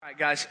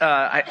Guys,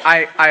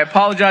 I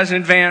apologize in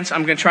advance.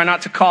 I'm going to try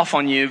not to cough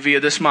on you via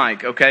this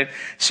mic, okay?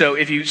 So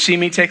if you see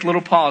me take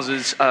little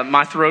pauses,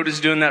 my throat is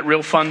doing that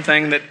real fun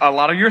thing that a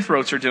lot of your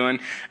throats are doing,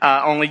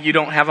 only you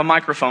don't have a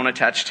microphone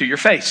attached to your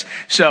face.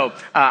 So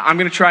I'm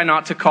going to try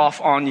not to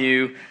cough on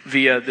you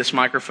via this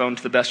microphone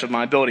to the best of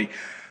my ability.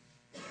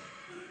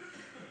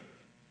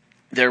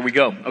 There we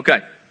go.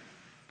 Okay.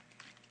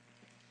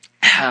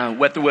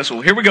 Wet the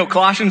whistle. Here we go.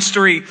 Colossians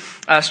 3,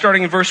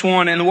 starting in verse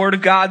 1. And the Word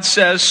of God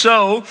says,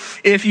 "So,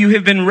 if you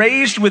have been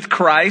raised with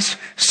Christ,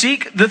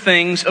 seek the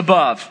things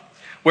above,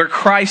 where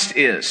Christ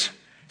is,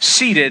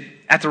 seated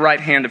at the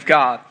right hand of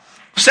God.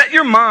 Set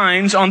your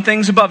minds on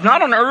things above,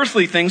 not on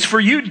earthly things,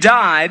 for you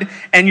died,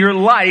 and your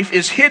life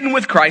is hidden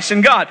with Christ in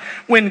God.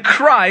 When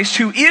Christ,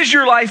 who is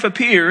your life,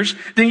 appears,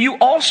 then you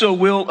also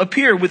will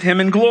appear with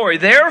him in glory.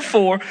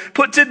 Therefore,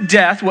 put to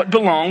death what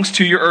belongs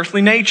to your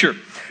earthly nature.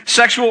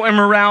 Sexual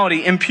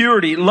immorality,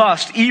 impurity,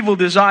 lust, evil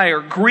desire,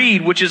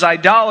 greed, which is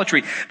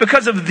idolatry.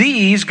 Because of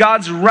these,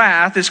 God's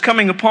wrath is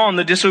coming upon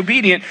the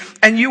disobedient.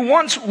 And you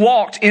once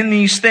walked in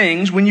these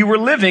things when you were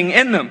living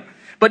in them.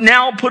 But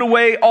now put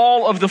away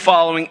all of the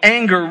following: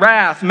 anger,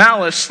 wrath,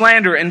 malice,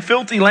 slander, and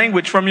filthy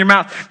language from your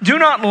mouth. Do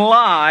not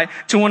lie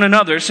to one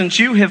another, since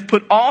you have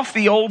put off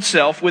the old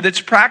self with its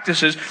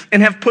practices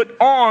and have put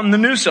on the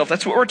new self."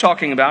 That's what we're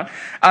talking about.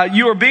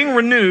 "You are being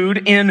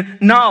renewed in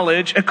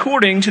knowledge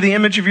according to the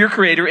image of your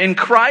Creator. In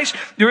Christ,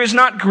 there is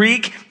not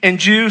Greek and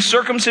Jew,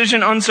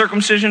 circumcision,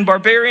 uncircumcision,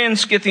 barbarian,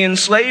 Scythian,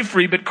 slave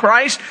free, but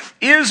Christ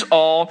is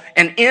all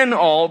and in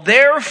all.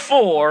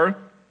 Therefore,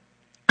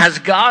 as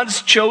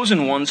God's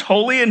chosen ones,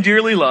 holy and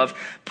dearly loved,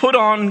 put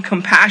on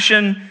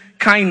compassion,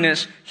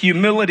 kindness,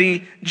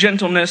 humility,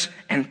 gentleness,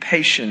 and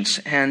patience."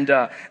 And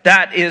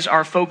that is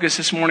our focus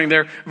this morning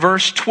there.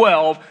 Verse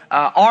 12,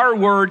 our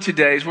word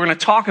today is we're going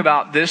to talk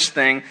about this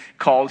thing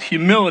called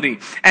humility.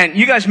 And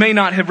you guys may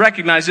not have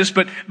recognized this,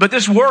 but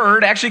this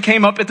word actually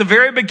came up at the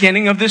very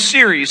beginning of this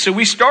series. So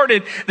we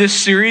started this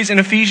series in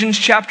Ephesians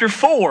chapter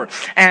 4.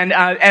 And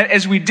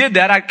as we did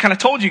that, I kind of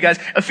told you guys,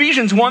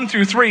 Ephesians 1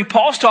 through 3,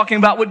 Paul's talking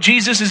about what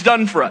Jesus has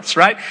done for us,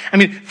 right? I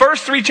mean,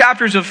 first 3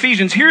 chapters of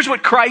Ephesians, here's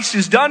what Christ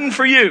has done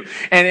for you.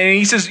 And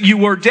he says, you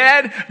were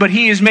dead, but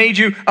he has made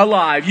you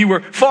alive. You were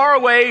far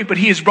away, but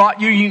he has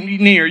brought you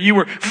near. You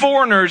were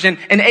foreigners and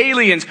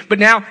aliens, but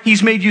now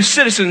he's made you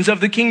citizens of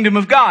the kingdom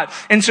of God.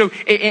 And so,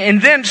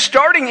 and then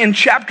starting in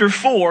chapter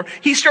 4,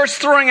 he starts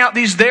throwing out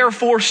these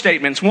therefore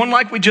statements. One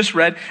like we just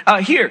read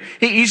here.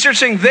 He starts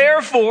saying,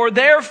 therefore,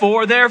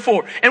 therefore,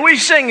 therefore. And what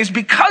he's saying is,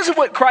 because of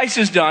what Christ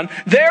has done,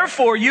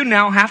 therefore you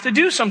now have to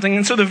do something.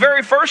 And so the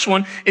very first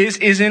one is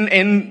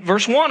in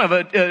verse 1 of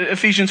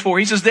Ephesians 4.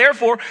 He says,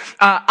 "Therefore,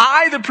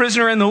 I, the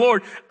prisoner in the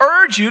Lord,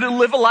 urge you to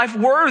live a life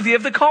worthy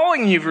of the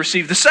calling you've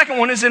received." The second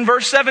one is in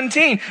verse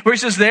 17, where he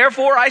says,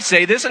 "Therefore I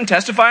say this and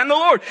testify in the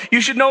Lord.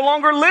 You should no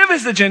longer live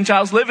as the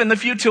Gentiles live in the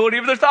futility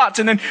of their thoughts."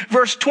 And then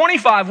verse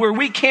 25, where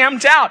we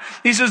camped out,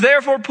 he says,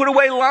 "Therefore put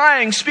away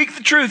lying, speak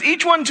the truth,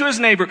 each one to his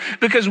neighbor,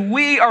 because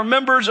we are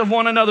members of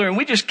one another." And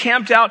we just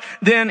camped out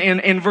then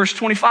in verse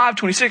 25,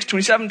 26,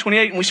 27,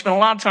 28, and we spent a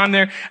lot of time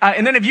there.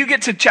 And then if you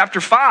get to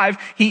chapter 5,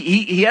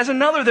 he has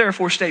another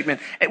therefore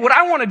statement. And what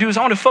I want to do is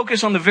I want to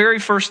focus on the very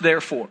first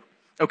therefore.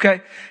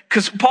 Okay?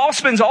 Because Paul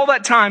spends all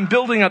that time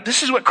building up.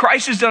 This is what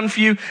Christ has done for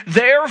you.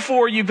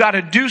 Therefore, you've got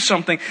to do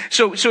something.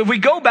 So if we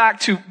go back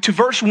to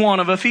verse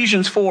 1 of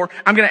Ephesians 4,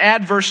 I'm going to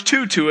add verse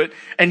 2 to it.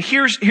 And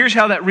here's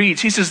how that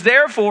reads. He says,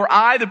 "Therefore,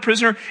 I, the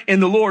prisoner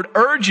in the Lord,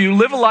 urge you,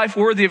 live a life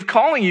worthy of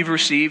calling you've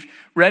received."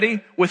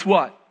 Ready? With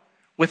what?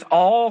 With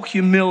all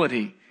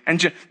humility. And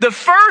the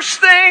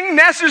first thing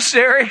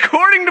necessary,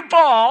 according to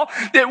Paul,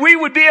 that we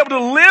would be able to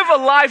live a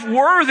life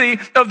worthy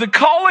of the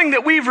calling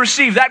that we've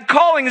received. That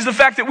calling is the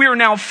fact that we are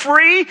now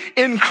free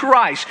in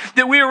Christ.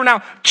 That we are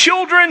now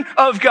children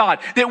of God.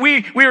 That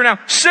we are now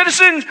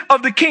citizens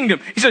of the kingdom.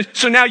 He says,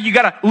 so now you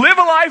got to live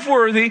a life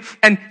worthy.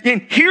 And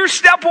here's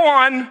step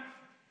 1.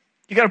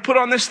 You got to put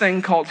on this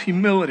thing called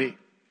humility.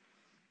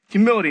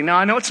 Humility. Now,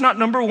 I know it's not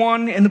number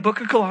 1 in the book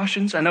of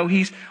Colossians. I know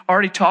he's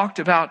already talked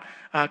about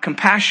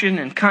compassion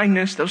and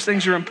kindness. Those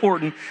things are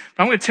important.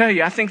 But I'm going to tell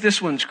you, I think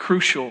this one's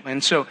crucial.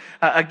 And so,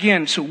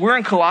 again, we're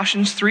in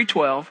Colossians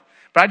 3:12,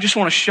 but I just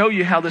want to show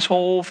you how this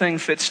whole thing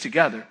fits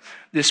together,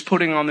 this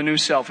putting on the new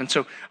self. And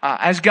so,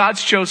 as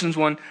God's chosen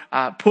one,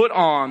 put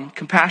on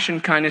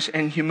compassion, kindness,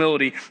 and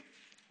humility.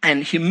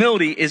 And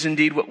humility is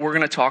indeed what we're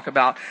going to talk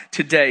about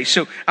today.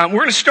 So we're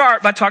going to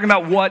start by talking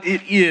about what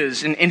it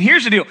is. And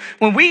here's the deal.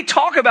 When we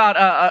talk about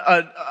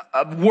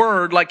a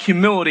word like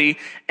humility,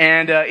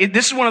 and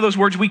this is one of those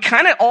words we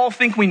kind of all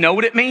think we know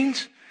what it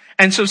means.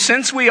 And so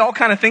since we all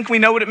kind of think we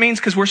know what it means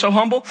because we're so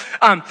humble,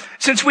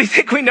 since we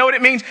think we know what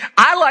it means,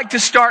 I like to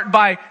start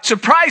by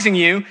surprising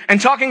you and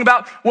talking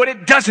about what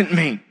it doesn't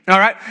mean. All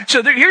right.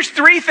 So here's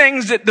three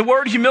things that the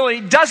word humility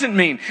doesn't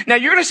mean. Now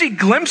you're going to see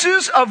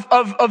glimpses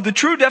of the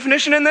true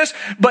definition in this,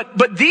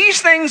 but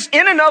these things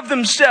in and of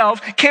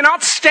themselves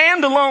cannot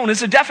stand alone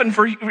as a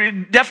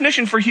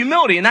definition for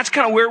humility. And that's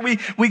kind of where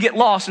we get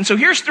lost. And so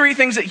here's three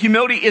things that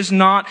humility is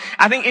not.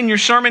 I think in your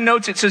sermon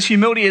notes, it says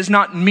humility is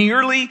not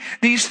merely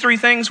these three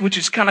things, which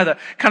is kind of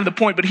the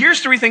point. But here's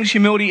three things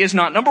humility is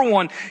not. Number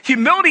one,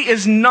 humility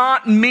is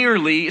not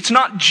merely, it's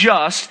not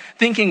just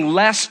thinking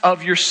less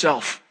of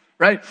yourself.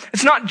 Right?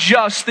 It's not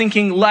just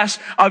thinking less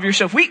of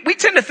yourself. We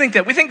tend to think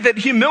that. We think that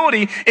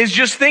humility is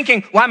just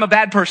thinking, well, I'm a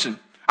bad person.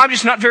 I'm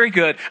just not very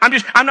good.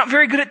 I'm not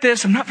very good at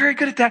this. I'm not very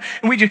good at that.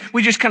 And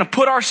we just kind of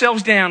put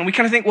ourselves down. And we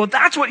kind of think, well,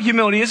 that's what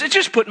humility is. It's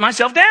just putting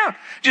myself down.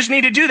 Just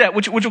need to do that,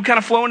 which will kind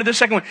of flow into the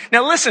second one.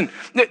 Now listen,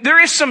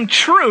 there is some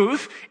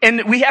truth,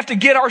 and we have to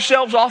get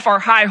ourselves off our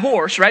high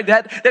horse, right?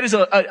 That is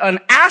an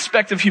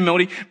aspect of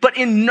humility, but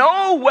in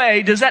no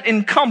way does that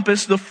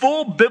encompass the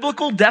full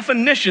biblical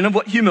definition of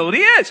what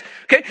humility is.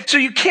 Okay? So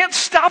you can't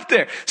stop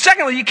there.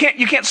 Secondly, you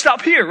can't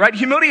stop here, right?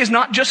 Humility is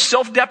not just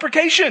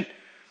self-deprecation.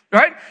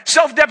 Right?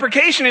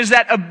 Self-deprecation is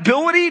that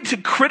ability to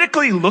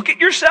critically look at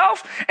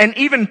yourself and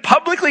even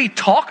publicly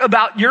talk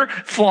about your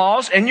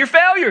flaws and your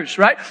failures,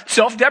 right?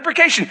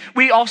 Self-deprecation.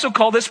 We also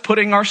call this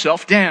putting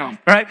ourselves down,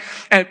 right?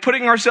 And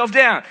putting ourselves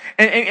down.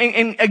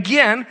 And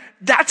again,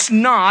 that's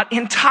not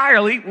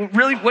entirely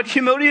really what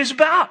humility is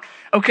about.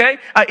 Okay?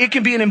 It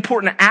can be an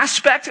important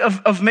aspect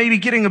of maybe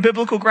getting a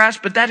biblical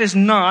grasp, but that is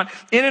not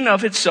in and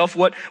of itself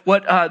what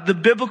the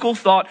biblical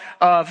thought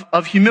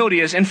of humility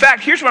is. In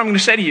fact, here's what I'm going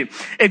to say to you.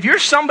 If you're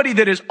somebody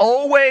that is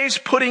always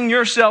putting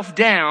yourself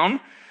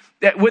down,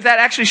 what that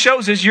actually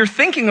shows is you're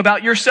thinking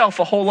about yourself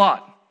a whole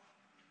lot.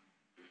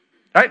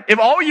 Right? If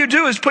all you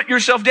do is put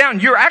yourself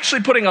down, you're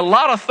actually putting a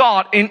lot of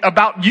thought in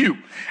about you,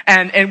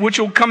 and which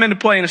will come into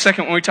play in a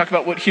second when we talk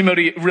about what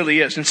humility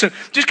really is. And so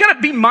just kind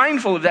of be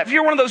mindful of that. If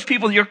you're one of those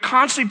people that you're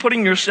constantly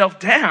putting yourself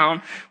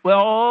down,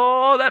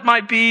 well, that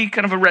might be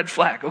kind of a red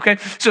flag, okay?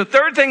 So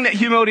third thing that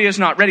humility is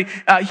not. Ready?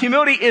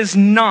 Humility is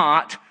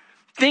not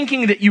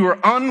thinking that you are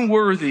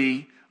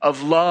unworthy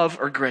of love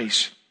or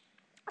grace.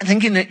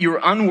 Thinking that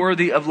you're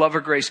unworthy of love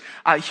or grace.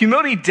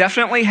 Humility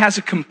definitely has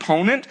a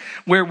component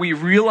where we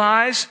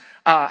realize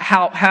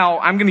how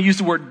I'm going to use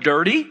the word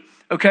dirty,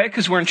 okay?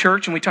 Because we're in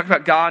church and we talk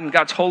about God and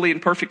God's holy and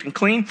perfect and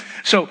clean.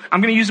 So I'm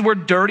going to use the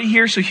word dirty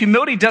here. So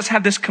humility does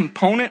have this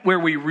component where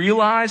we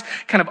realize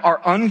kind of our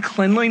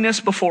uncleanliness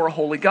before a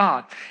holy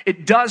God.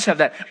 It does have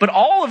that. But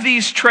all of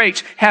these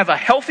traits have a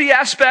healthy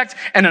aspect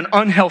and an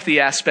unhealthy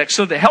aspect.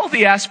 So the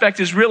healthy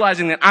aspect is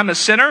realizing that I'm a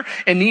sinner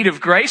in need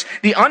of grace.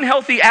 The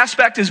unhealthy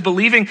aspect is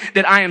believing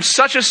that I am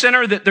such a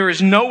sinner that there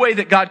is no way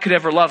that God could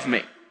ever love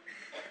me.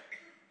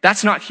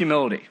 That's not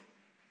humility.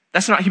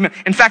 That's not human.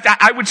 In fact,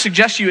 I would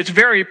suggest to you it's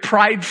very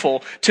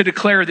prideful to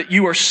declare that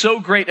you are so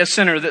great a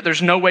sinner that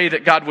there's no way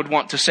that God would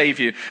want to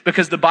save you.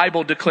 Because the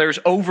Bible declares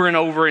over and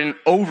over and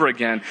over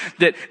again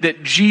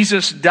that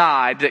Jesus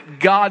died, that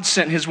God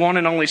sent his one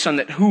and only Son,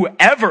 that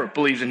whoever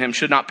believes in him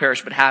should not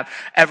perish but have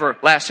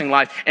everlasting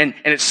life. And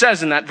it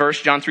says in that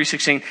verse, John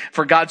 3:16,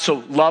 for God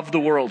so loved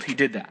the world, he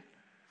did that.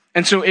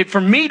 And so for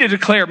me to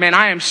declare, man,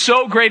 I am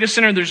so great a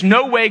sinner, there's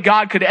no way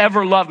God could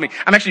ever love me.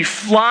 I'm actually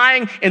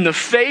flying in the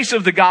face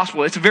of the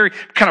gospel. It's a very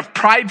kind of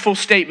prideful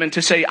statement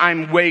to say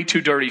I'm way too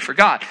dirty for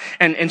God.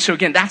 And so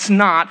again, that's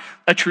not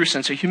a true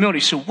sense of humility.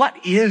 So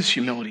what is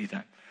humility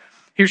then?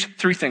 Here's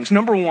three things.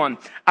 Number one,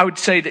 I would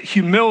say that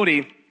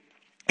humility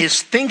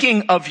is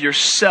thinking of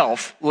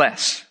yourself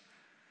less.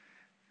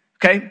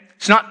 Okay?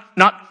 It's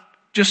not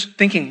just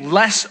thinking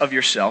less of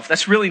yourself.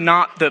 That's really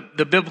not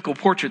the biblical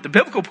portrait. The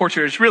biblical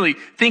portrait is really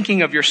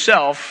thinking of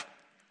yourself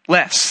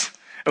less.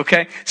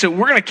 Okay? So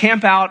we're going to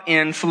camp out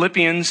in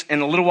Philippians.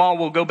 In a little while,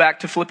 we'll go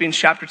back to Philippians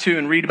chapter 2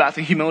 and read about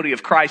the humility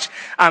of Christ.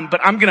 But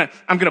I'm going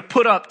to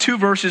put up two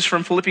verses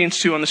from Philippians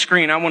 2 on the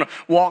screen. I want to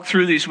walk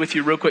through these with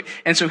you real quick.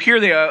 And so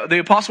here the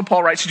Apostle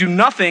Paul writes, do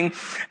nothing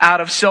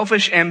out of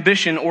selfish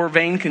ambition or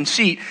vain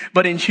conceit,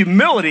 but in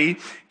humility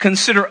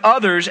consider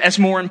others as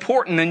more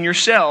important than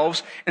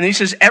yourselves. And he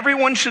says,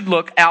 everyone should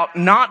look out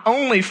not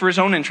only for his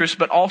own interest,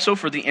 but also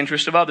for the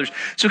interest of others.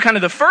 So kind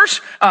of the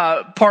first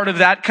part of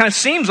that kind of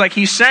seems like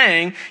he's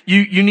saying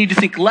you need to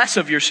think less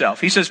of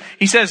yourself. He says,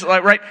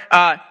 right,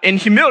 in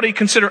humility,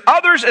 consider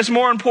others as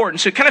more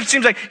important. So it kind of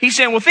seems like he's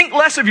saying, well, think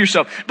less of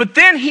yourself. But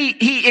then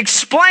he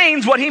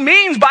explains what he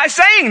means by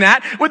saying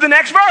that with the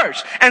next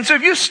verse. And so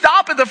if you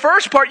stop at the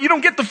first part, you don't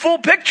get the full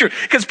picture.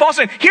 Because Paul's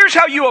saying, here's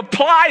how you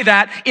apply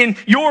that in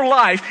your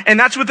life. And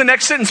that's what the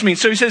next sentence means.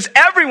 So he says,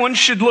 everyone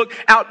should look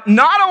out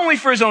not only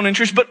for his own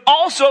interest, but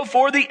also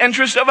for the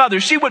interest of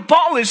others. See, what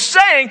Paul is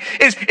saying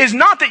is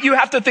not that you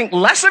have to think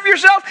less of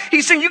yourself.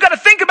 He's saying you got to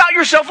think about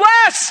yourself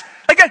less.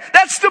 Like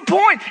that's the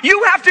point.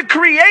 You have to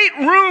create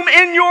room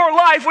in your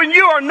life when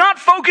you are not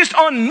focused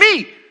on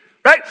me.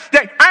 Right?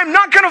 That I'm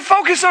not going to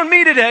focus on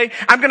me today.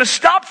 I'm going to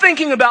stop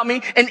thinking about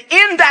me. And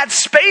in that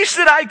space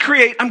that I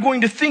create, I'm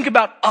going to think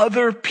about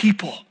other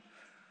people.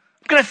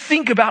 I'm going to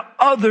think about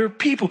other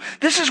people.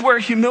 This is where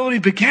humility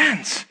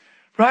begins,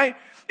 right?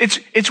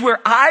 It's where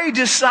I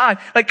decide,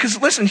 like, cause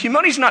listen,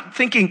 humility's not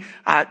thinking,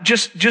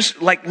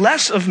 just like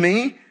less of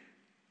me.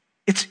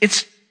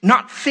 It's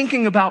not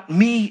thinking about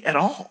me at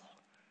all.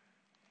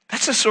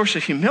 That's the source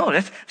of humility.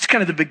 That's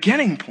kind of the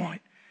beginning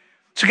point.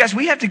 So guys,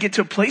 we have to get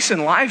to a place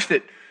in life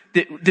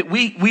that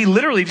we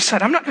literally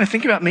decide, I'm not going to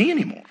think about me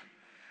anymore.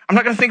 I'm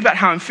not going to think about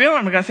how I'm feeling.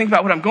 I'm not going to think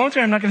about what I'm going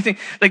through. I'm not going to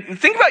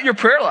think about your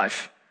prayer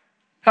life.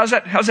 How's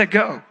that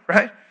go?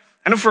 Right?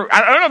 I don't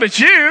know if it's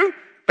you,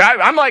 but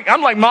I'm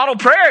like model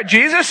prayer.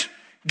 Jesus,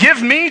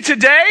 give me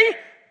today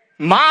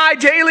my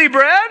daily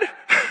bread.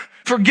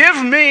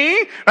 Forgive me,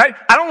 right?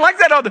 I don't like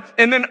that other.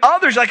 And then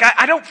others, like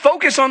I don't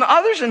focus on the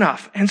others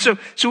enough. And so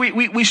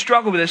we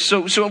struggle with this.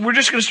 So we're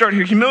just going to start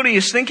here. Humility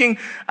is thinking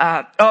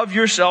of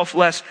yourself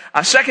less.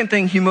 Second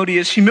thing humility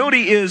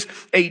is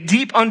a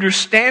deep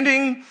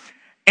understanding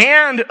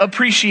and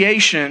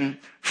appreciation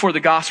for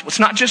the gospel. It's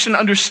not just an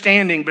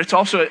understanding, but it's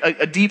also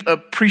a deep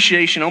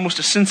appreciation, almost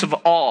a sense of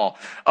awe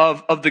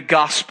of the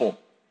gospel.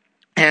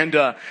 And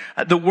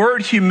the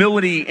word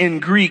humility in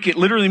Greek, it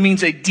literally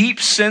means a deep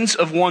sense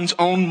of one's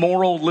own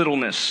moral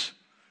littleness.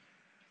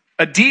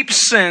 A deep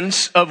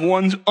sense of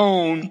one's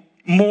own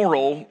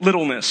moral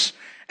littleness.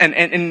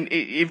 And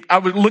if I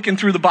was looking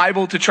through the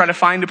Bible to try to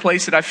find a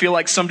place that I feel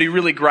like somebody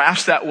really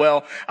grasped that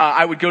well,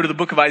 I would go to the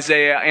book of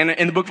Isaiah. And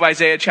in the book of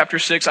Isaiah, chapter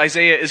 6,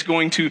 Isaiah is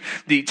going to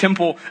the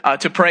temple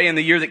to pray in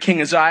the year that King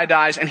Uzziah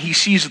dies, and he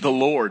sees the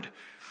Lord.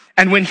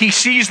 And when he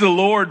sees the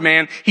Lord,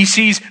 man, he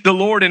sees the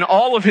Lord in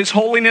all of his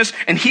holiness,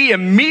 and he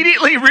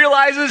immediately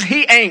realizes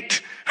he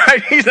ain't.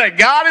 Right? He's like,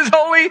 God is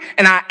holy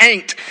and I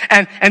ain't.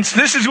 And so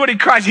this is what he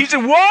cries. He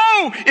said,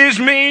 woe is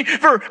me,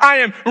 for I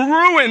am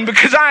ruined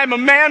because I am a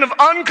man of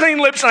unclean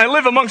lips and I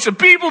live amongst the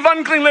people of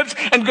unclean lips,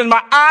 and because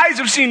my eyes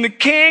have seen the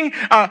King,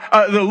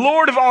 the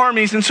Lord of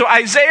armies. And so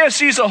Isaiah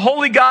sees a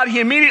holy God. He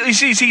immediately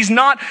sees he's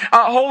not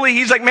holy.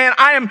 He's like, man,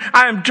 I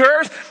am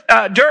dirt,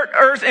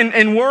 earth,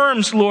 and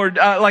worms, Lord.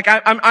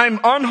 I'm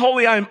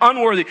unholy. I am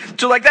unworthy.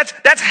 So like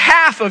that's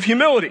half of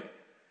humility.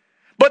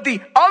 But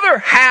the other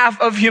half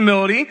of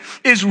humility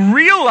is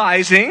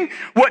realizing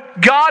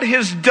what God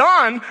has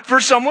done for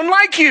someone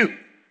like you,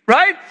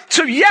 right?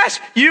 So yes,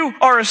 you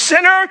are a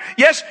sinner.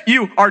 Yes,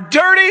 you are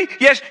dirty.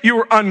 Yes,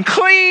 you are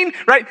unclean,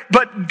 right?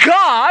 But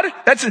God,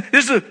 this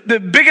is the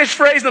biggest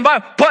phrase in the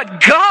Bible,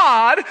 but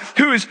God,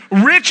 who is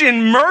rich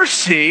in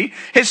mercy,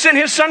 has sent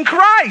his son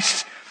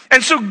Christ.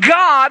 And so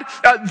God,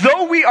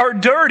 though we are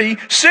dirty,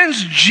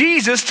 sends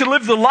Jesus to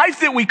live the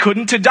life that we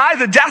couldn't, to die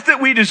the death that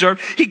we deserve.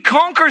 He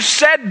conquers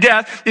said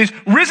death, is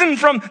risen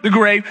from the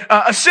grave,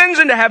 ascends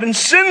into heaven,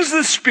 sends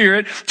the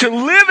Spirit to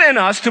live in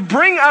us, to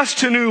bring us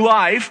to new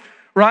life,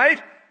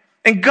 right?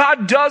 And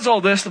God does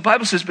all this, the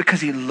Bible says, because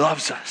he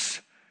loves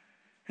us.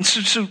 And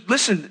so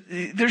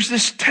listen, there's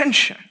this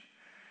tension.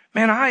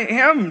 Man, I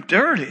am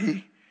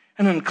dirty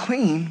and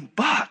unclean,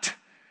 but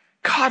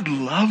God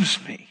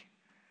loves me.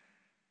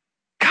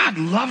 God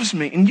loves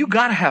me, and you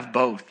gotta have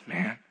both,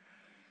 man.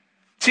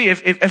 See,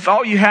 if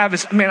all you have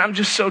is, man, I'm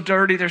just so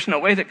dirty, there's no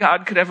way that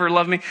God could ever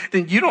love me,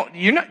 then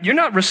you're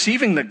not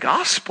receiving the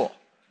gospel.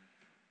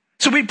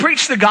 So we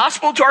preach the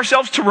gospel to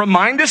ourselves to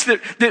remind us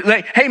that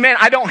like, hey man,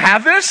 I don't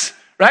have this,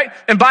 right?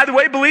 And by the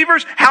way,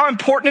 believers, how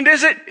important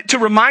is it to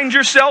remind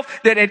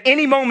yourself that at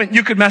any moment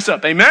you could mess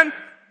up, amen?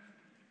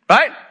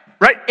 Right?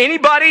 Right?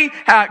 Anybody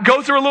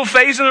go through a little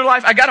phase in their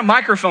life? I got a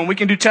microphone. We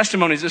can do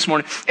testimonies this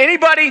morning.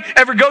 Anybody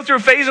ever go through a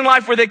phase in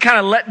life where they kind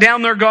of let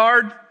down their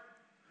guard?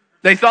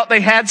 They thought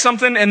they had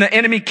something and the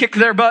enemy kicked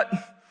their butt?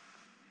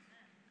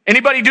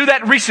 Anybody do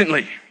that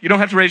recently? You don't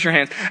have to raise your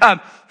hands.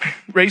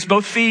 Raise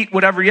both feet,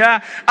 whatever,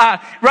 yeah.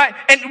 Right.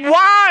 And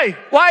why?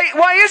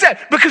 Why is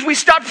that? Because we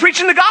stopped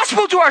preaching the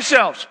gospel to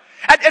ourselves.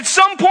 At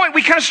some point,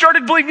 we kind of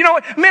started believing, you know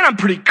what, man, I'm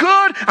pretty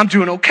good. I'm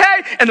doing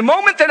okay. And the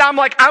moment that I'm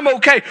like, I'm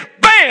okay,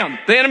 bam,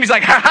 the enemy's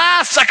like,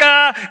 ha, sucker.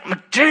 I'm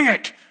like, dang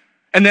it.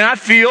 And then I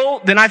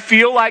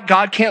feel like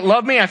God can't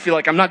love me. I feel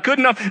like I'm not good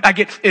enough. I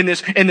get in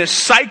this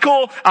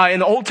cycle,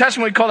 in the Old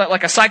Testament, we call that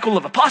like a cycle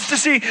of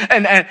apostasy.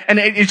 And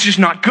it's just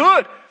not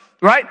good.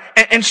 Right?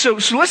 And so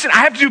listen, I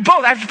have to do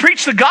both. I have to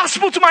preach the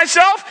gospel to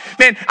myself.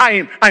 Man,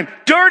 I'm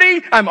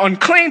dirty. I'm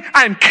unclean.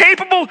 I'm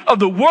capable of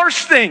the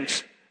worst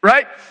things.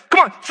 Right?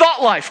 Come on,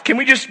 thought life. Can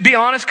we just be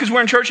honest because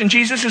we're in church and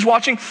Jesus is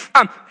watching?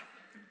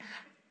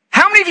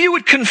 How many of you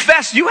would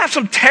confess you have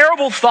some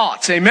terrible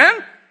thoughts? Amen?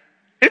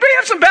 Anybody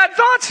have some bad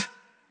thoughts?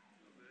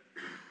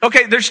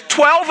 Okay, there's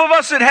 12 of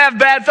us that have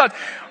bad thoughts.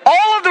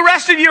 All of the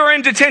rest of you are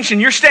in detention.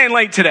 You're staying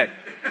late today.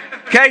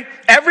 Okay?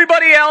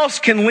 Everybody else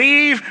can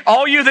leave.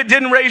 All you that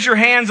didn't raise your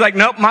hands like,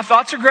 nope, my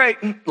thoughts are great.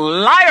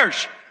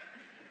 Liars.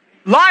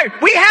 Liar.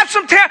 I had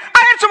some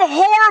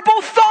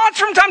horrible thoughts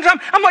from time to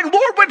time. I'm like,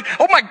 Lord, but,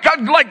 oh my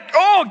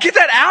God, get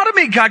that out of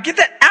me, God, get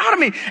that out of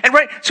me. And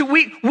right, so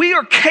we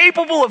are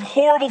capable of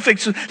horrible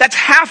things. So that's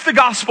half the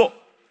gospel.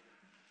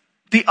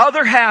 The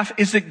other half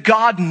is that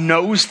God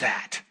knows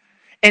that.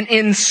 And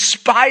in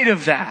spite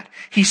of that,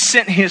 he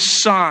sent his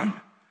son.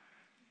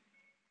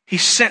 He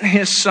sent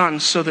his son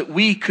so that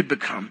we could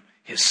become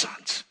his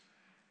sons.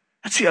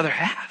 That's the other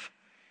half.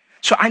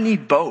 So I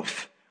need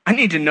both. I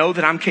need to know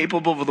that I'm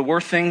capable of the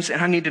worst things,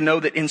 and I need to know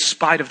that in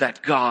spite of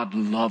that, God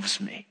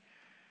loves me.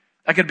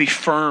 I got to be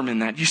firm in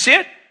that. You see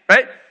it?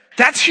 Right?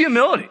 That's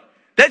humility.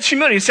 That's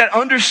humility. It's that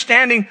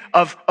understanding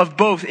of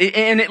both.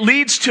 And it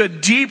leads to a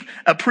deep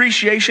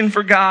appreciation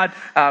for God,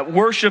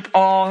 worship,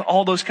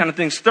 all those kind of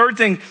things. Third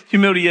thing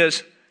humility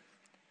is,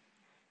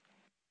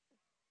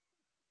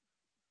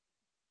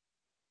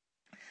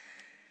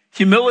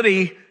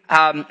 humility,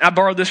 I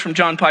borrowed this from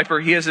John Piper.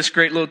 He has this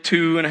great little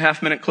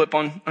 2.5-minute clip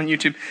on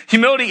YouTube.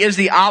 Humility is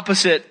the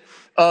opposite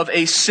of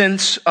a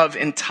sense of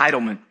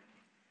entitlement.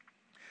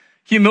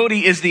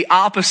 Humility is the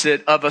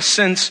opposite of a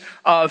sense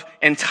of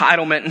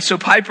entitlement. And so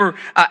Piper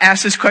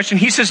asked this question.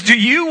 He says, do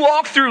you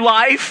walk through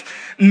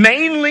life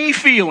mainly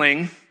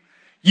feeling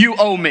you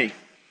owe me?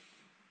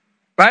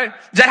 Right?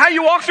 Is that how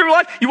you walk through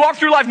life? You walk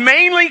through life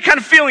mainly kind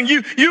of feeling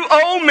you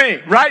owe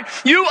me, right?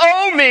 You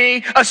owe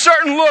me a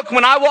certain look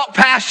when I walk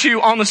past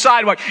you on the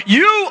sidewalk.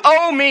 You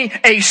owe me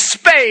a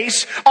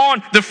space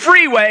on the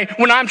freeway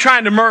when I'm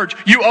trying to merge.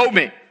 You owe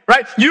me.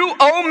 Right? You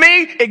owe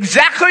me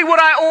exactly what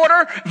I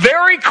order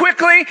very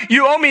quickly.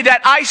 You owe me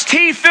that iced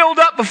tea filled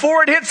up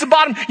before it hits the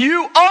bottom.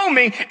 You owe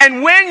me.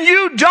 And when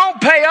you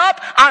don't pay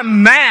up,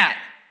 I'm mad.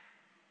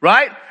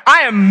 Right?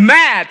 I am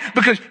mad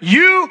because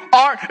you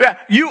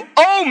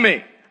owe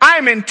me. I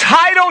am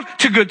entitled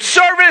to good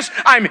service.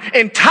 I'm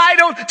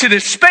entitled to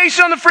this space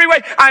on the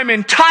freeway. I'm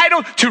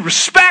entitled to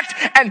respect.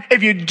 And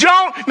if you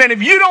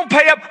don't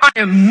pay up, I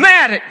am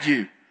mad at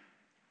you.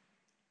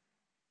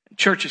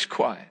 Church is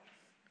quiet.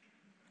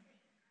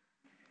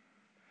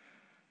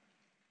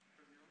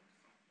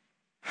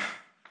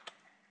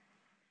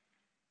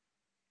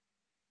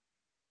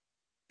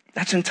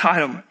 That's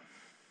entitlement.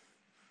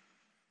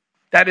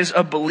 That is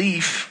a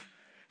belief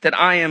that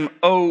I am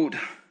owed,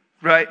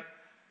 right?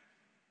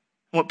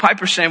 What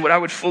Piper's saying, what I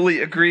would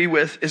fully agree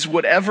with, is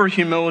whatever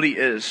humility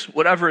is,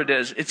 whatever it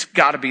is, it's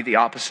got to be the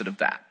opposite of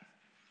that.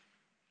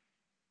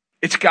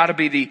 It's got to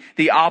be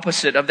the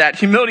opposite of that.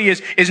 Humility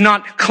is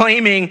not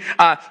claiming,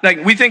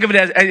 like we think of it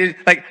as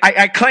like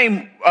I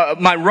claim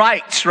my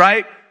rights,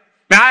 right?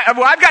 Now,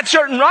 I've got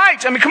certain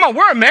rights. I mean, come on,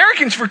 we're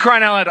Americans, for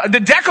crying out loud. The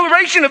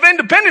Declaration of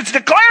Independence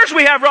declares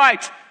we have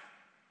rights.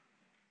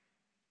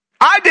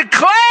 I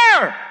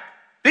declare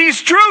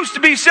these truths to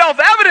be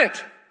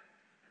self-evident.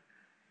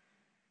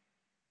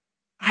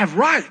 I have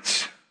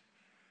rights.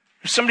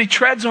 If somebody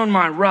treads on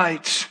my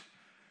rights,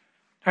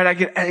 right, I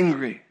get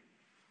angry.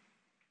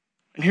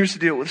 And here's the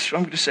deal. This is what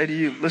I'm going to say to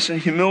you. Listen,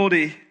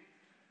 humility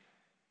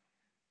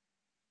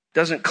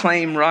doesn't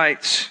claim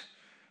rights.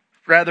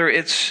 Rather,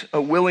 it's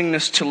a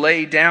willingness to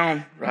lay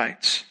down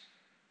rights.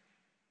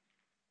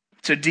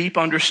 It's a deep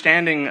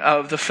understanding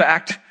of the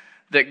fact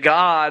that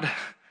God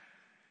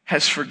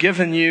has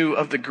forgiven you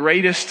of the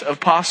greatest of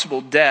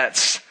possible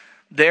debts.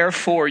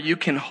 Therefore, you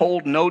can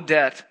hold no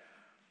debt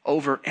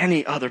over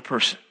any other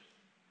person.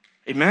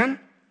 Amen?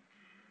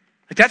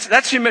 That's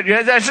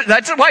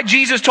why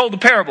Jesus told the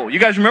parable. You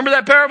guys remember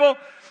that parable?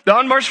 The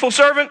unmerciful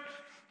servant?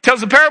 Tells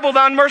the parable of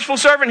the unmerciful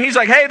servant. He's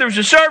like, hey, there's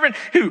a servant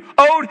who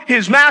owed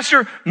his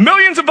master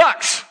millions of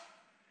bucks.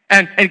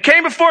 And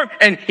came before him,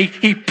 and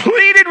he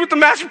pleaded with the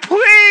master,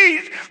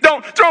 please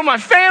don't throw my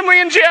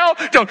family in jail.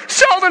 Don't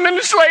sell them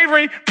into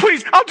slavery.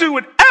 Please, I'll do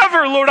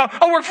whatever, Lord.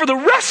 I'll work for the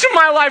rest of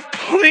my life.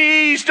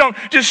 Please don't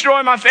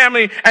destroy my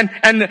family.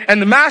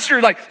 And the master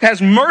has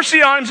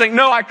mercy on him, saying,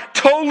 no, I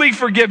totally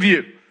forgive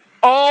you.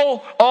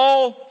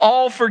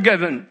 All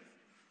forgiven.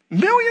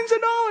 Millions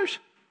of dollars.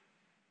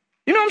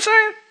 You know what I'm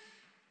saying?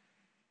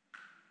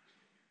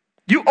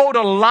 You owed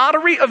a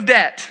lottery of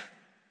debt.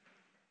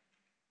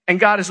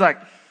 And God is like,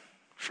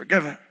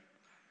 forgiven.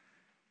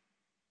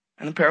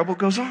 And the parable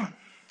goes on.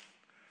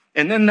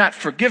 And then that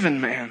forgiven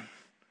man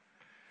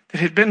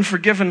that had been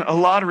forgiven a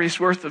lottery's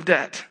worth of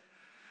debt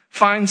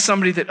finds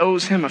somebody that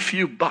owes him a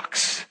few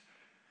bucks.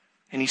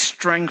 And he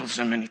strangles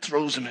him and he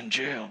throws him in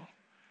jail.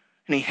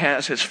 And he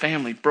has his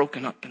family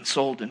broken up and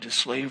sold into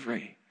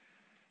slavery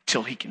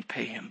till he can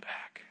pay him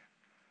back.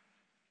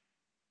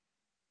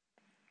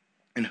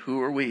 And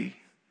who are we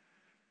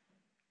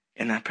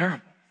in that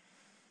parable?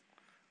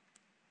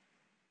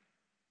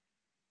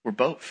 We're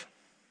both.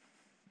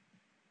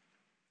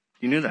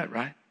 You knew that,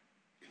 right?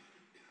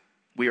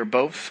 We are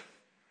both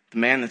the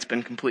man that's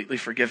been completely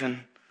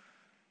forgiven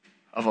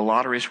of a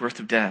lottery's worth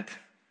of debt.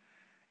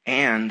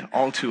 And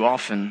all too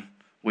often,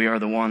 we are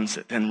the ones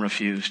that then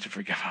refuse to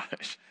forgive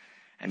others.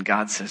 And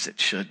God says it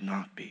should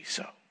not be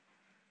so.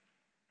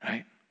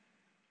 Right?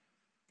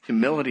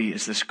 Humility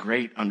is this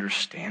great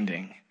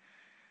understanding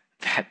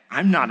that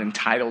I'm not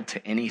entitled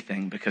to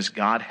anything because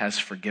God has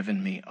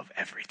forgiven me of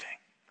everything.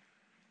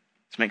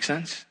 Does that make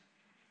sense?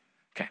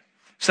 Okay.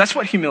 So that's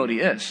what humility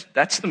is.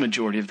 That's the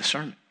majority of the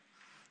sermon.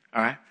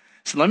 All right?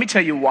 So let me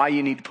tell you why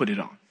you need to put it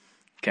on.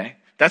 Okay?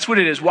 That's what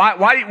it is.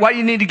 Why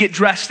you need to get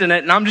dressed in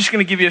it. And I'm just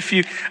going to give you a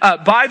few.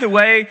 By the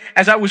way,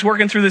 as I was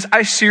working through this,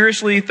 I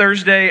seriously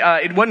Thursday,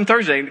 it wasn't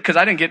Thursday because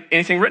I didn't get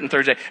anything written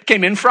Thursday. I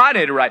came in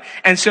Friday to write.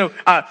 And so,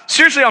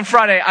 seriously on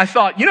Friday, I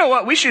thought, you know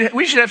what? We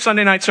should have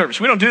Sunday night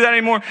service. We don't do that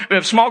anymore. We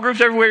have small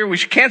groups everywhere. We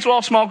should cancel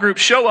all small groups,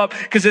 show up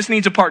because this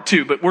needs a part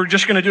 2, but we're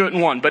just going to do it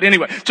in one. But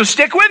anyway, so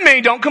stick with me.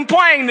 Don't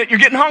complain that you're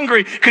getting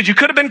hungry because you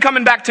could have been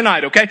coming back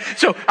tonight. Okay.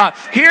 So,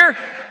 here,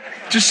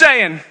 just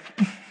saying.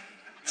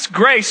 It's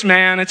grace,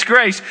 man. It's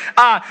grace.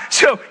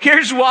 So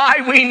here's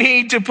why we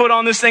need to put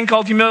on this thing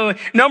called humility.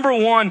 Number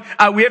one,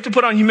 we have to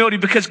put on humility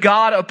because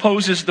God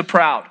opposes the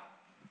proud.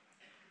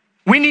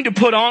 We need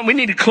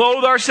to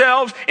clothe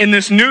ourselves in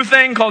this new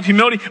thing called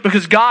humility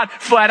because God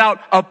flat out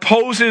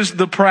opposes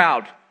the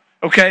proud.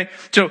 Okay,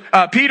 so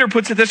Peter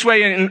puts it this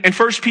way in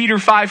 1 Peter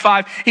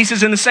 5:5. He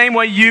says, in the same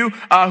way, you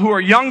who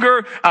are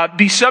younger,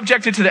 be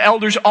subjected to the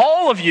elders.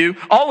 All of you,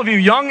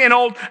 young and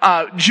old,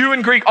 Jew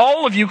and Greek,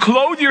 all of you,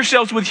 clothe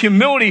yourselves with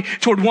humility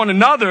toward one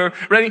another.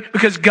 Ready?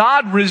 Because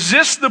God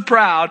resists the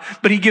proud,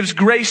 but He gives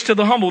grace to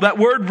the humble. That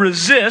word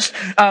resist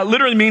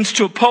literally means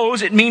to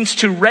oppose. It means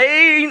to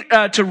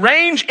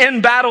range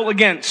in battle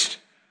against.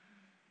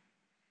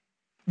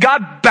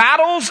 God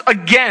battles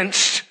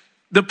against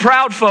the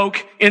proud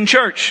folk in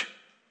church.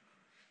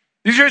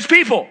 These are His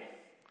people.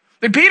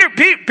 Peter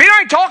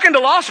ain't talking to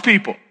lost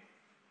people.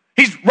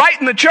 He's right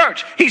in the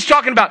church. He's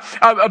talking about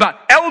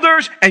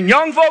elders and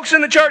young folks in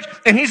the church.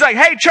 And he's like,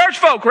 hey, church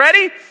folk,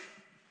 ready?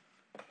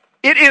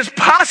 It is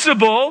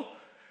possible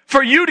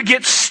for you to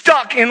get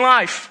stuck in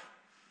life.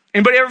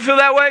 Anybody ever feel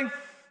that way?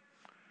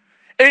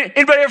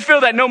 Anybody ever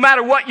feel that no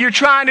matter what you're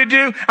trying to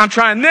do, I'm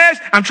trying this,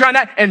 I'm trying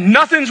that, and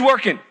nothing's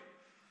working?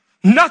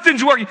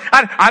 Nothing's working.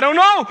 I don't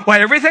know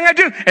why everything I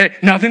do,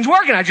 nothing's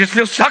working. I just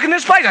feel stuck in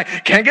this place. I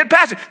can't get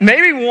past it.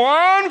 Maybe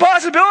one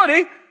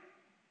possibility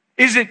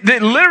is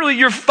that literally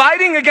you're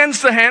fighting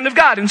against the hand of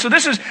God. And so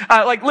this is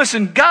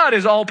listen, God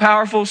is all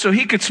powerful, so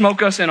He could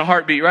smoke us in a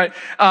heartbeat, right?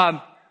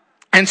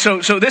 And so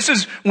this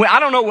is, I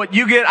don't know what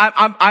you get.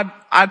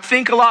 I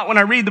think a lot when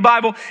I read the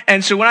Bible.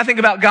 And so when I think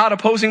about God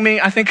opposing me,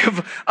 I think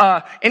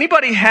of,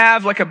 anybody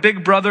have like a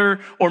big brother,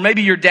 or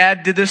maybe your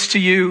dad did this to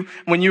you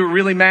when you were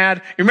really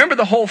mad? You remember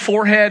the whole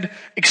forehead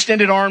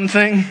extended arm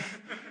thing?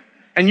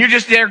 And you're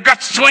just there,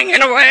 guts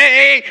swinging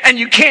away, and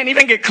you can't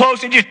even get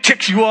close, and it just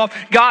ticks you off.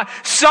 God,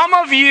 some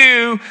of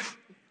you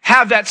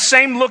have that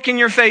same look in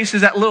your face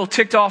as that little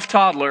ticked off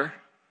toddler.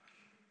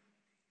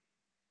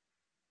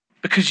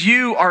 Because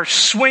you are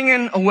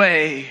swinging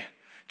away,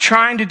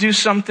 trying to do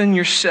something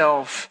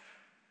yourself,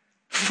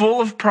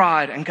 full of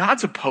pride, and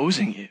God's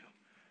opposing you.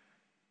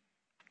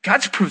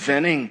 God's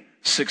preventing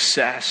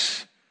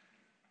success.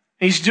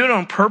 And He's doing it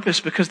on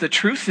purpose because the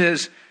truth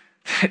is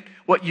that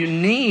what you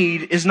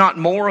need is not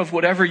more of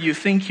whatever you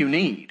think you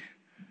need.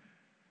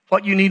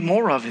 What you need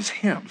more of is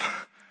Him.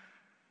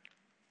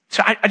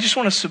 So I just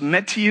want to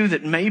submit to you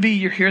that maybe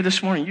you're here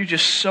this morning, you're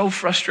just so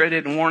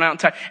frustrated and worn out and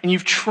tired, and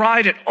you've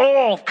tried it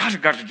all. God,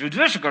 I've got to do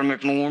this, I've got to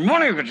make more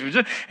money, I've got to do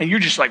this, and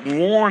you're just like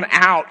worn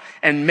out.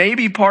 And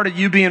maybe part of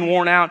you being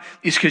worn out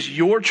is because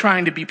you're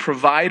trying to be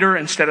provider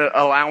instead of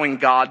allowing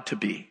God to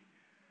be.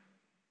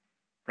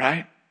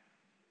 Right?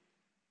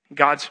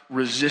 God's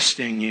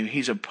resisting you.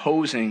 He's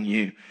opposing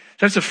you.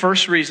 So that's the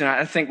first reason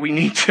I think we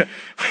need to,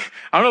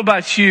 I don't know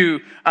about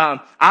you,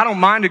 I don't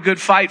mind a good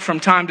fight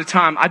from time to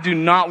time. I do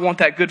not want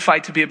that good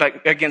fight to be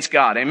against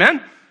God. Amen?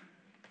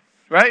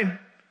 Right?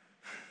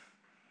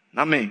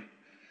 Not me.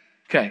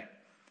 Okay.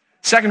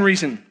 Second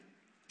reason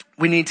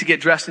we need to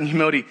get dressed in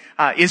humility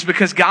is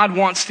because God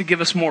wants to give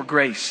us more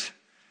grace.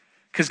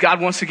 Because God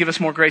wants to give us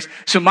more grace.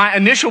 So my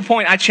initial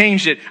point, I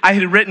changed it. I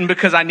had written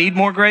because I need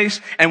more grace,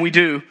 and we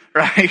do,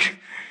 right?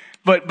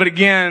 But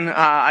again,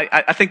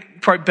 I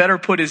think probably better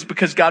put is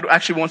because God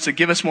actually wants to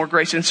give us more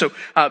grace. And so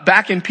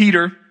back in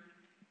Peter,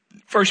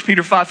 1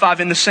 Peter 5:5,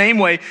 in the same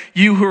way,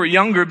 you who are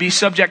younger, be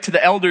subject to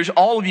the elders.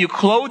 All of you,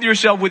 clothe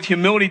yourself with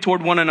humility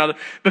toward one another,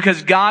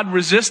 because God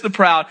resists the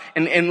proud.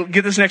 And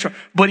get this next one.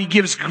 But He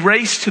gives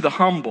grace to the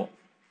humble.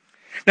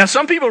 Now,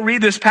 some people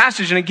read this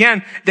passage, and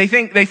again, they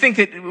think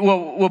that,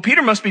 well,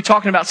 Peter must be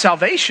talking about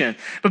salvation.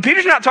 But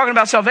Peter's not talking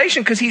about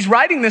salvation because he's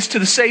writing this to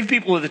the saved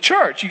people of the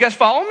church. You guys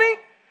follow me?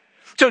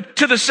 So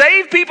to the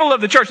saved people of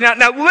the church. Now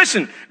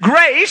listen,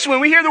 grace, when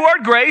we hear the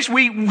word grace,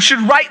 we should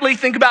rightly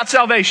think about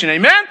salvation.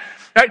 Amen?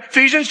 Right?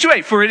 Ephesians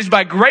 2:8. For it is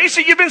by grace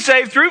that you've been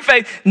saved through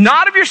faith,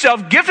 not of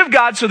yourself, gift of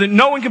God, so that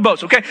no one can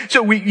boast. Okay?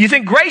 So you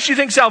think grace, you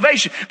think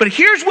salvation. But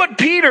here's what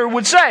Peter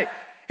would say.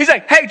 He's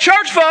like, hey,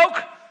 church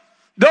folk,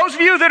 those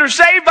of you that are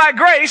saved by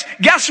grace,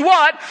 guess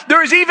what?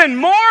 There is even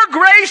more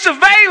grace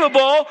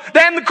available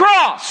than the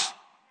cross.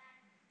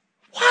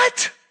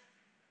 What?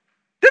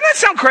 Doesn't that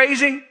sound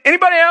crazy?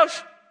 Anybody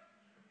else?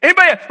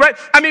 Anybody else? Right?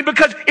 I mean,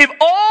 because if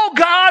all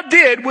God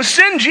did was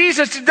send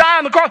Jesus to die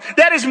on the cross,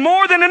 that is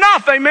more than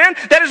enough. Amen?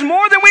 That is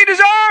more than we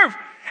deserve.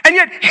 And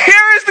yet,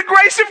 here is the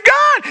grace of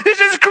God. This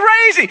is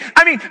crazy.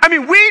 I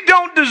mean, we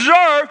don't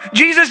deserve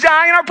Jesus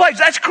dying in our place.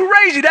 That's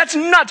crazy. That's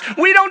nuts.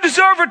 We don't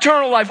deserve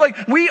eternal life.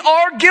 Like, we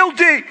are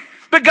guilty.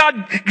 But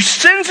God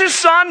sends his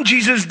son,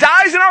 Jesus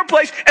dies in our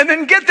place, and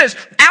then get this,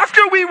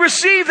 after we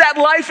receive that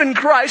life in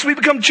Christ, we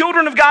become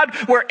children of God,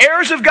 we're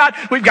heirs of God,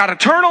 we've got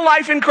eternal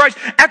life in Christ.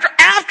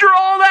 After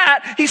all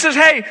that, he says,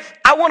 hey,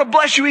 I want to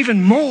bless you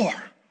even more.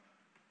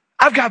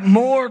 I've got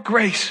more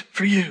grace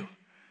for you.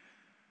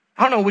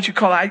 I don't know what you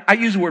call it. I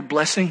use the word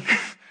blessing.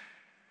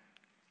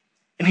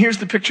 And here's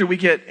the picture we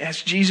get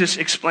as Jesus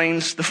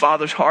explains the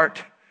Father's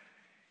heart.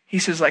 He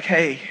says like,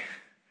 hey,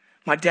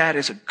 my dad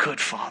is a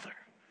good father.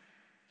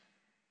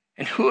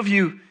 And who of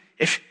you,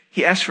 if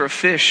he asks for a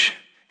fish,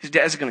 his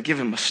dad's going to give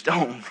him a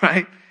stone,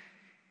 right?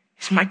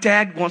 He says, my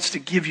dad wants to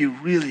give you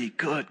really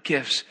good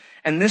gifts.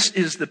 And this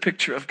is the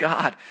picture of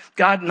God.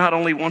 God not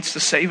only wants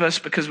to save us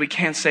because we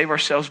can't save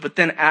ourselves, but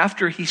then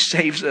after he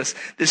saves us,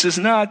 this is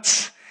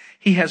nuts.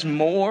 He has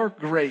more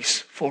grace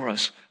for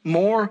us,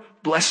 more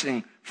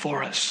blessing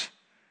for us.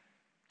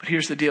 But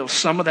here's the deal.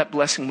 Some of that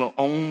blessing will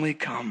only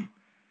come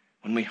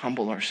when we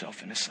humble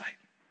ourselves in his sight.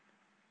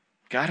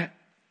 Got it?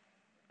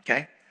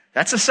 Okay.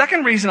 That's the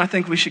second reason I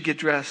think we should get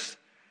dressed.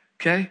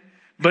 Okay.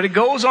 But it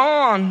goes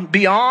on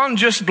beyond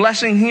just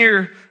blessing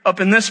here up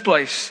in this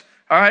place.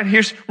 All right.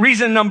 Here's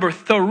reason number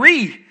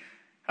 3.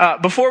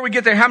 Before we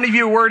get there, how many of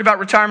you are worried about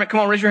retirement? Come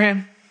on, raise your hand.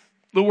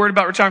 A little worried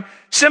about retirement.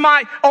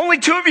 Only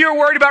 2 of you are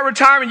worried about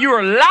retirement. You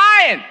are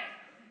lying.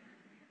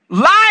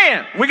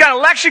 Lying. We got an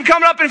election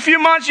coming up in a few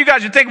months. You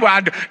guys are thinking,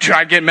 well, should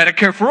I get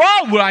Medicare for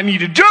all? What do I need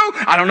to do?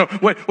 I don't know.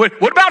 What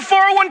about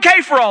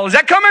 401k for all? Is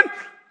that coming?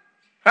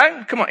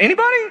 Right? Come on.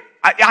 Anybody?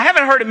 I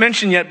haven't heard it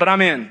mentioned yet, but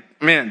I'm in.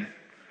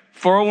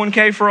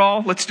 401k for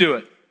all. Let's do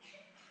it.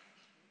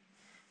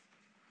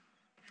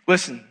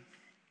 Listen.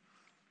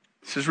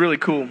 This is really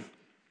cool.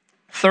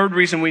 Third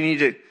reason we need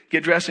to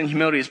get dressed in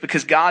humility is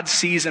because God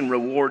sees and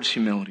rewards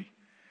humility.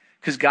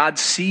 Because God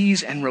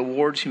sees and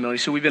rewards humility.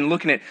 So we've been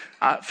looking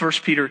at 1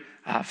 Peter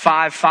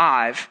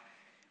 5:5.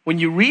 When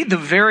you read the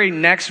very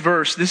next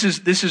verse, this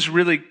is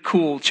really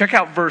cool. Check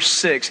out verse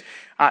 6.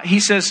 He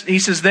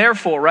says,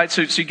 therefore, right?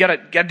 So you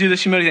gotta do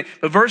this humility thing.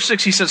 But verse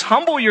 6, he says,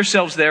 humble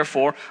yourselves,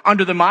 therefore,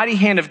 under the mighty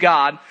hand of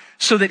God,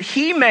 so that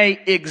he may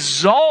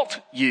exalt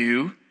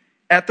you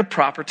at the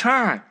proper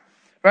time.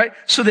 Right?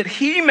 So that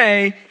he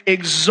may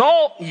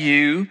exalt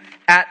you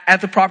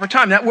at the proper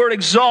time. That word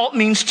exalt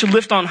means to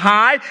lift on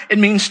high. It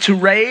means to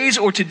raise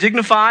or to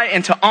dignify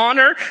and to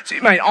honor. So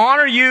he may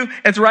honor you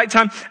at the right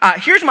time.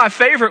 Here's my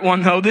favorite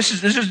one though. This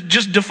is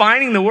just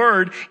defining the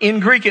word in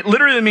Greek. It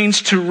literally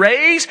means to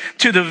raise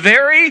to the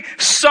very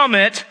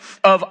summit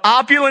of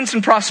opulence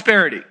and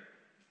prosperity.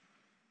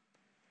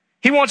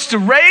 He wants to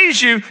raise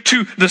you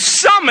to the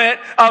summit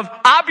of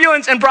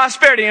opulence and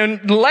prosperity.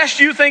 And lest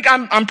you think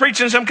I'm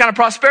preaching some kind of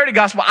prosperity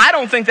gospel, I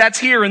don't think that's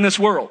here in this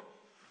world.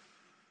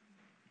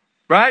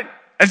 Right?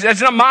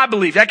 That's not my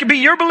belief. That could be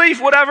your belief,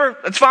 whatever.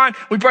 That's fine.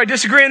 We probably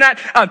disagree on that.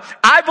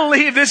 I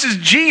believe this is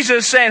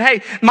Jesus saying,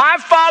 hey, my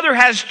Father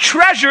has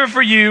treasure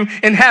for you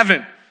in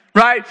heaven.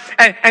 Right?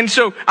 And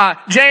so,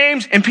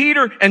 James and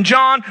Peter and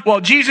John, while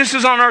Jesus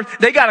is on earth,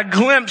 they got a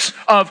glimpse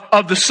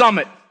of the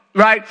summit.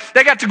 Right?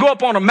 They got to go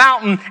up on a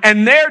mountain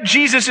and there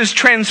Jesus is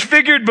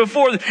transfigured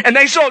before them. And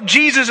they saw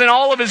Jesus in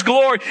all of his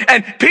glory.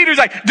 And Peter's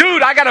like,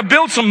 dude, I got to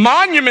build some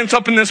monuments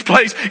up in this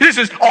place. This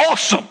is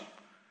awesome.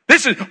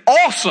 This is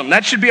awesome.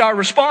 That should be our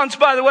response,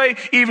 by the way,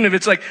 even if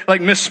it's like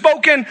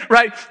misspoken,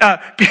 right?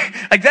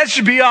 Like that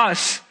should be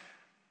us.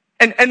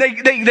 And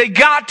they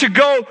got to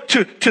go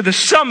to the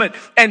summit.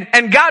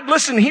 And God,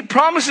 listen, he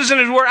promises in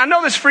his word. I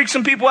know this freaks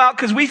some people out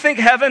because we think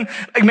heaven,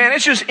 like, man,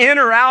 it's just in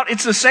or out.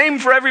 It's the same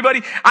for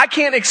everybody. I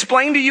can't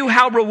explain to you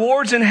how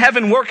rewards in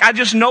heaven work. I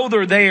just know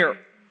they're there.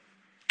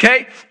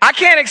 Okay? I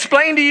can't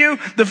explain to you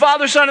the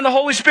Father, Son, and the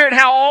Holy Spirit,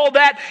 how all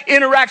that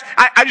interacts.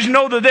 I just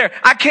know they're there.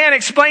 I can't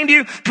explain to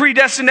you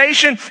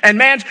predestination and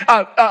man's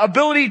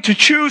ability to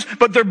choose,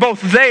 but they're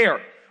both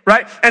there.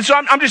 Right? And so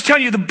I'm just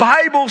telling you, the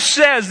Bible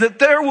says that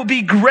there will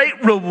be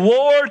great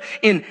reward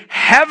in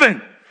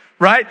heaven,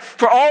 right?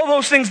 For all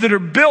those things that are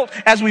built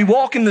as we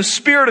walk in the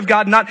Spirit of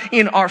God, not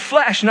in our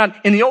flesh, not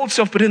in the old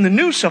self, but in the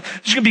new self.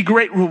 There's going to be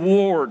great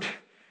reward.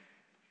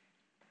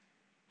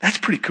 That's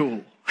pretty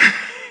cool.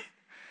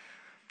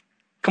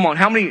 Come on,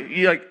 how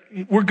many,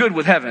 we're good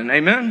with heaven,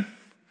 amen?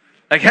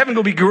 Like heaven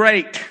will be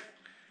great.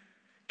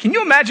 Can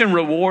you imagine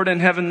reward in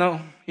heaven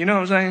though? You know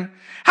what I'm saying?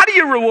 How do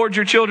you reward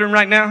your children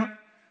right now?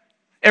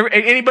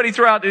 Anybody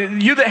throughout,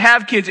 you that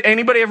have kids,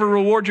 anybody ever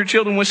reward your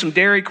children with some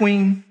Dairy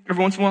Queen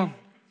every once in a while?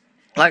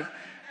 Like,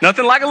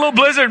 nothing like a little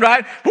blizzard,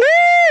 right? Woo!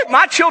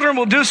 My children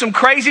will do some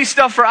crazy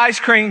stuff for ice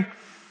cream.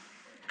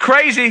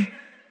 Crazy.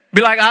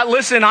 Be like,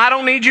 listen, I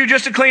don't need you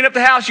just to clean up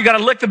the house. You got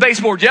to lick the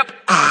baseboard. Yep.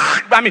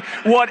 I mean,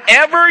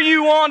 whatever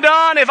you want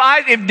done,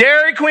 if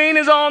Dairy Queen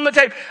is on the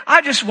table.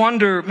 I just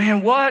wonder,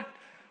 man, what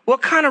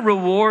kind of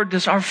reward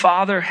does our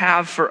Father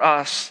have for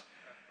us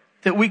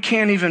that we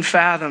can't even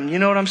fathom? You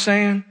know what I'm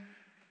saying?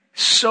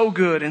 So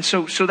good. And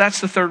so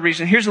that's the third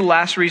reason. Here's the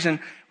last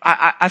reason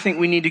I think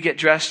we need to get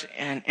dressed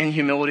in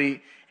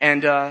humility.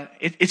 And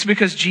it's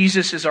because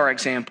Jesus is our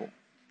example.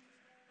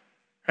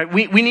 Right?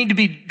 We need to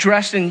be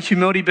dressed in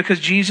humility because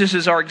Jesus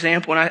is our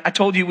example. And I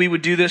told you we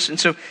would do this. And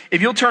so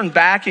if you'll turn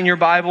back in your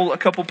Bible a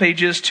couple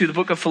pages to the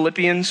book of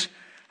Philippians,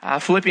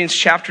 Philippians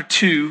chapter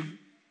 2.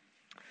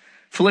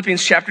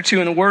 Philippians chapter 2,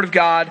 and the Word of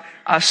God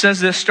says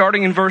this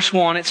starting in verse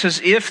 1. It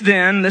says, if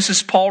then, this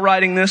is Paul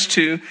writing this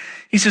too,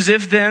 he says,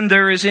 if then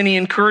there is any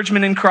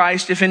encouragement in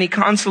Christ, if any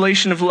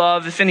consolation of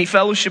love, if any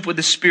fellowship with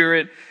the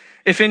Spirit,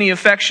 if any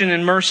affection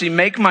and mercy,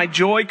 make my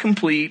joy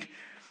complete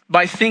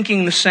by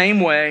thinking the same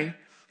way,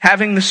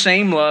 having the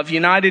same love,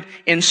 united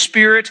in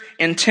spirit,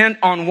 intent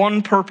on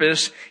one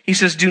purpose. He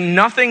says, do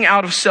nothing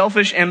out of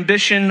selfish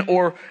ambition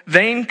or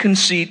vain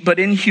conceit, but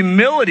in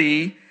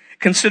humility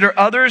consider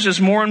others as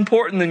more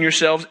important than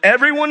yourselves.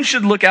 Everyone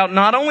should look out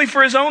not only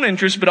for his own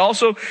interest, but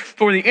also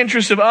for the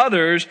interest of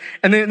others.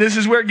 And then this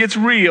is where it gets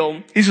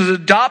real. He says,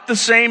 adopt the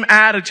same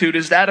attitude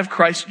as that of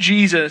Christ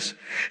Jesus,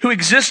 who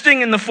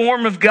existing in the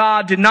form of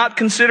God did not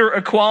consider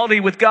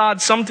equality with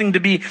God something to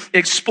be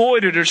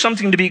exploited or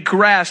something to be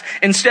grasped.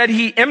 Instead,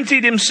 he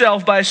emptied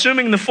himself by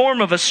assuming the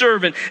form of a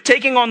servant,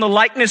 taking on the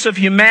likeness of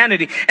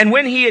humanity. And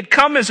when he had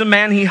come as a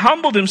man, he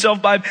humbled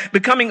himself by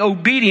becoming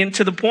obedient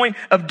to the point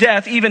of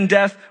death, even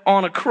death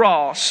on a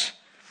cross.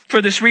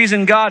 For this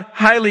reason, God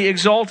highly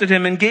exalted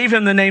him and gave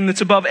him the name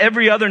that's above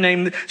every other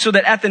name, so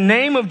that at the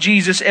name of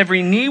Jesus,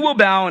 every knee will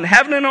bow in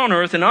heaven and on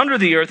earth and under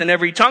the earth, and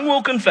every tongue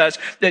will confess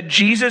that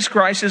Jesus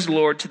Christ is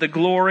Lord, to the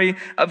glory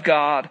of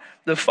God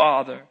the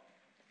Father.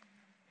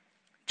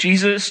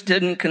 Jesus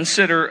didn't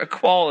consider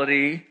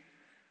equality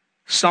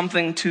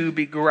something to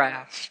be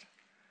grasped.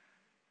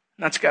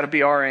 That's got to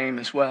be our aim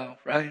as well,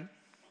 right?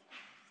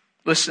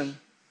 Listen,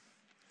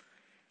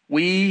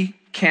 we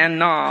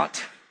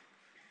cannot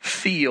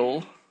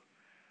feel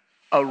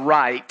a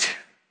right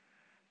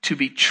to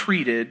be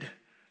treated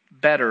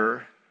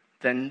better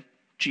than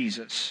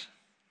Jesus.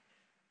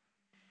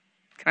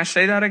 Can I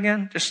say that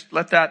again? Just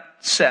let that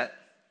set.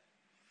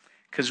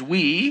 Because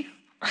we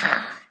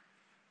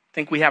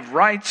think we have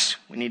rights.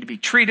 We need to be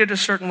treated a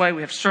certain way.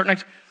 We have certain...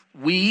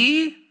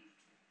 We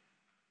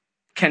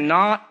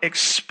cannot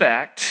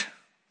expect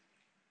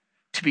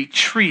to be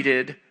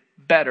treated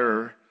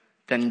better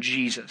than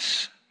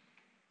Jesus.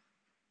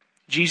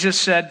 Jesus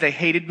said, they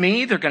hated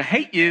me, they're going to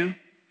hate you.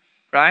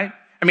 Right?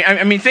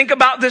 I mean, think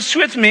about this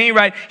with me,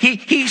 right?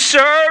 He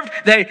served,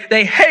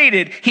 they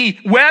hated. He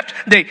wept,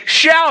 they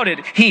shouted.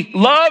 He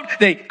loved,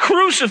 they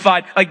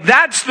crucified. Like,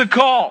 that's the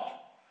call.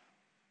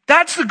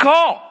 That's the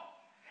call.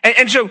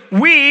 And so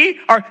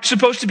we are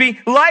supposed to be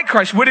like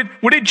Christ. What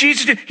did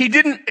Jesus do? He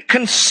didn't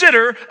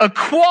consider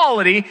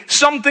equality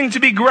something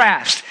to be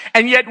grasped.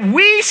 And yet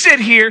we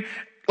sit here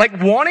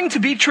like wanting to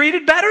be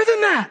treated better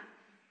than that.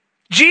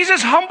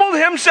 Jesus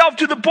humbled himself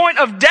to the point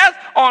of death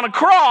on a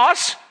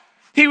cross.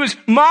 He was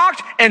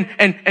mocked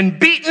and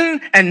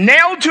beaten and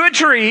nailed to a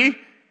tree.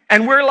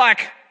 And we're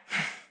like,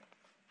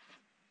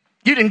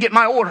 you didn't get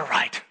my order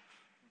right.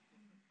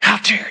 How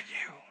dare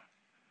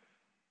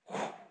you?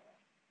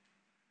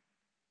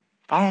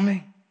 Follow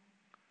me?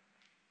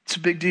 It's a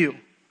big deal.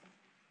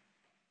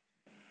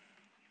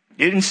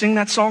 You didn't sing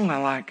that song I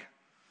like.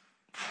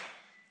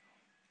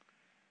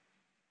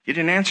 You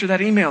didn't answer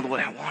that email the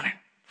way I wanted.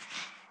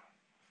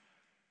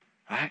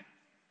 Right?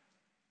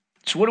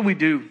 So what do we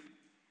do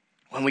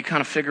when we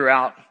kind of figure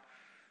out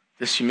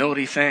this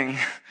humility thing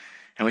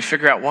and we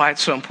figure out why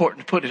it's so important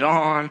to put it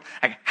on?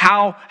 Like,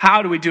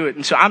 how do we do it?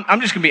 And so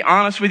I'm just going to be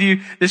honest with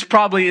you. This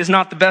probably is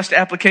not the best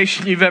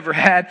application you've ever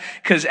had,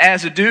 because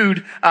as a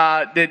dude,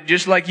 that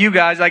just like you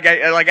guys, like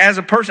as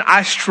a person,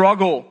 I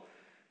struggle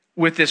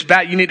with this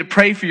bat. You need to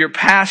pray for your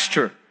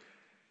pastor.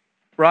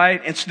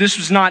 Right? And so this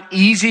was not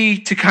easy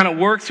to kind of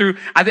work through.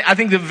 I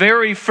think the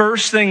very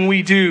first thing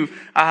we do,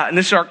 and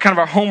this is kind of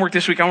our homework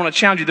this week, I want to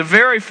challenge you. The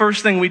very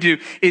first thing we do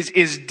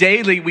is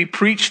daily we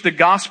preach the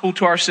gospel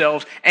to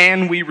ourselves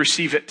and we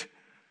receive it.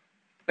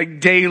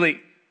 Like daily.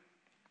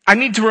 I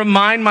need to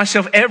remind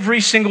myself every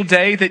single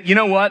day that, you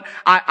know what?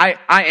 I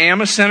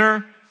am a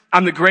sinner.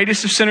 I'm the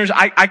greatest of sinners.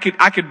 I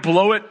could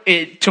blow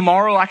it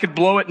tomorrow. I could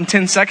blow it in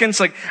 10 seconds.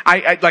 Like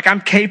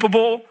I'm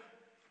capable,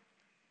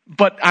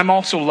 but I'm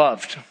also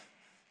loved.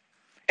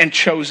 And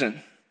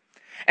chosen,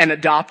 and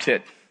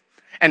adopted,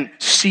 and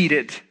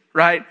seated,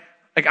 right?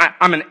 Like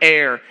I'm an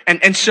heir.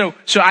 And so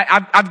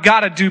I've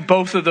got to do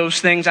both of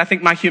those things. I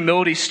think my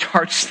humility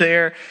starts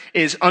there,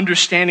 is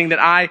understanding that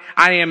I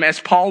am, as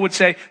Paul would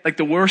say, like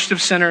the worst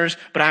of sinners,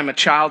 but I'm a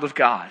child of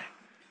God.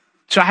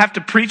 So I have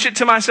to preach it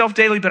to myself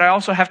daily, but I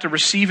also have to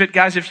receive it.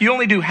 Guys, if you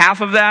only do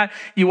half of that,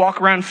 you walk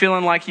around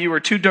feeling like you are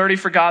too dirty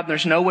for God and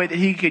there's no way that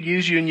he could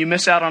use you, and you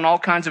miss out on all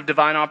kinds of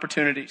divine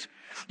opportunities.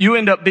 You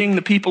end up being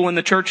the people in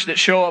the church that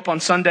show up on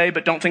Sunday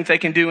but don't think they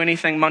can do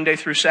anything Monday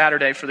through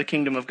Saturday for the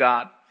kingdom of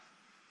God.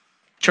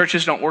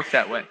 Churches don't work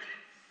that way.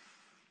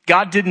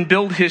 God didn't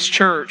build his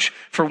church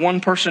for one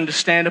person to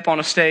stand up on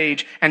a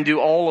stage and do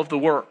all of the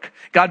work.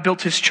 God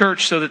built his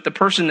church so that the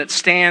person that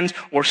stands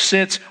or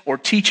sits or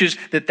teaches,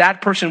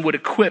 that person would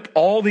equip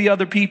all the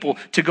other people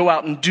to go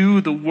out and do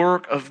the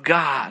work of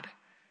God.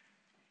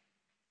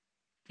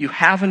 You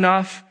have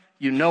enough,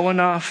 you know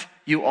enough,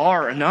 you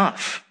are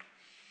enough.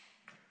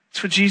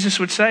 That's what Jesus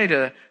would say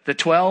to the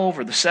 12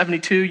 or the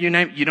 72, you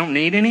name it. You don't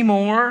need any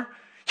more.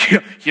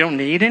 You don't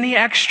need any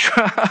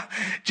extra.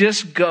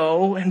 Just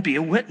go and be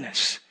a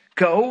witness.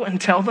 Go and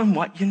tell them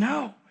what you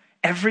know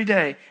every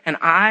day. And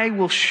I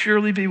will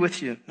surely be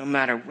with you no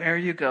matter where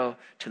you go,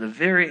 to the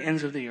very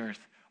ends of the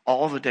earth,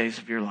 all the days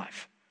of your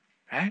life.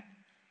 Right?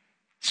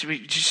 So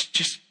we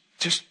just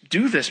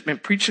do this. Man,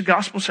 preach the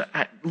gospel. Say,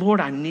 Lord,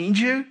 I need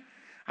you.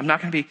 I'm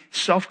not going to be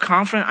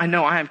self-confident. I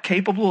know I am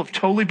capable of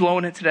totally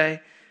blowing it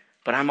today,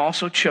 but I'm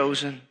also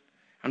chosen.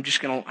 I'm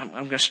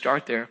going to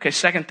start there. Okay,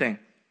 second thing.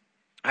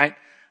 All right?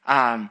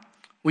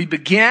 We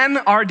begin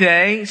our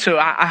day. So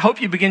I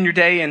hope you begin your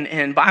day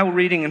in Bible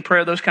reading and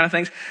prayer, those kind of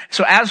things.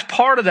 So as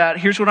part of that,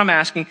 here's what I'm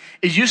asking,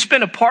 is you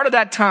spend a part of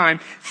that time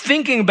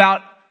thinking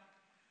about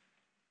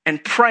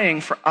and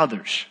praying for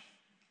others.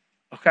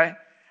 Okay?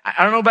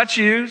 I don't know about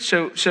you.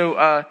 So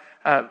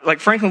like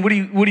Franklin, what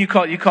do you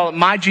call it? You call it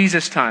my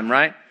Jesus time,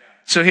 right?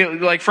 So he'll,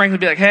 like Franklin,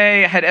 be like,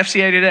 hey, I had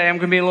FCA today. I'm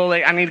going to be a little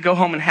late. I need to go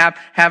home and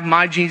have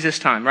my Jesus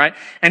time, right?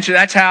 And so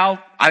that's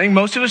how I think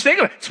most of us think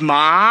of it. It's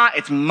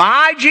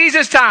my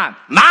Jesus time.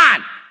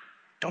 Mine.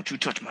 Don't you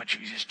touch my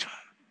Jesus time.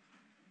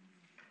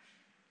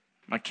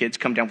 My kids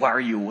come down. Why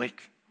are you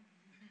awake?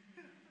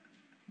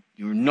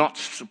 You're not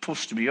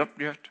supposed to be up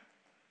yet.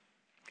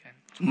 Okay.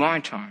 It's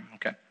my time.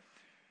 Okay.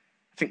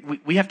 I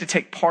think we have to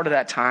take part of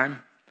that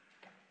time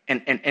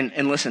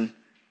and listen,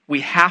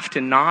 we have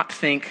to not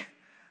think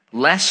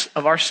less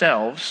of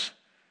ourselves,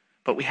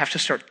 but we have to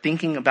start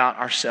thinking about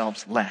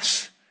ourselves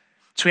less.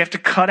 So we have to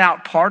cut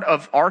out part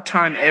of our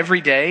time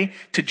every day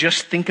to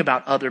just think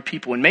about other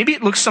people. And maybe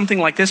it looks something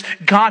like this.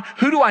 God,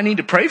 who do I need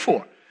to pray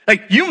for?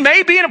 Like, you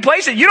may be in a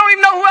place that you don't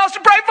even know who else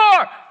to pray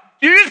for.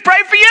 You just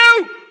pray for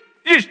you.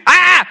 You just,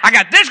 I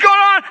got this going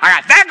on.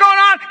 I got that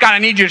going on. God, I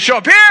need you to show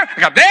up here. I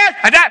got this,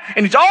 I that.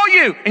 And it's all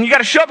you. And you got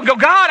to show up and go,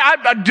 God,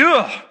 I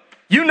do.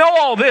 You know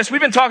all this. We've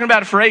been talking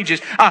about it for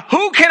ages. Who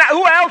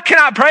else can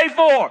I pray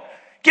for?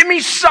 Give me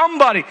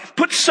somebody.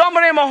 Put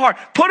somebody in my heart.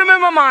 Put them in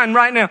my mind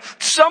right now.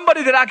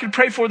 Somebody that I could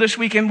pray for this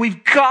weekend.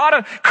 We've got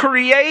to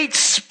create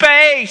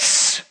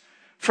space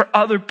for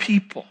other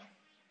people.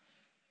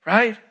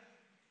 Right?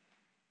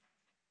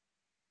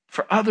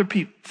 For other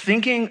people.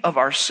 Thinking of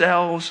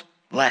ourselves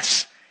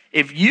less.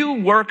 If you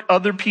work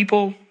other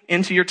people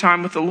into your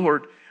time with the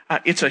Lord,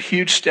 it's a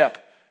huge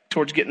step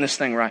towards getting this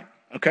thing right.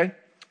 Okay?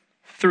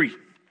 3.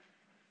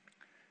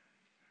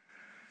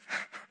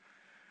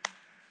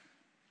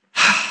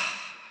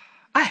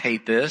 I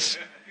hate this.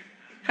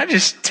 I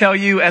just tell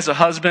you as a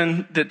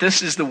husband that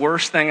this is the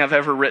worst thing I've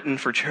ever written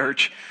for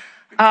church.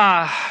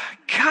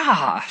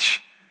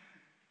 Gosh.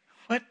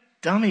 What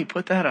dummy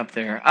put that up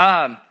there?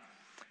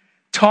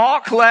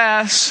 Talk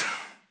less,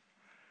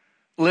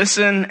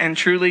 listen, and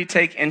truly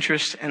take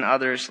interest in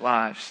others'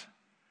 lives.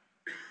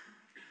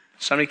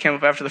 Somebody came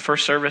up after the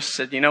first service and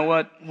said, you know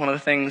what? One of the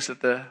things that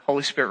the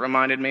Holy Spirit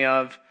reminded me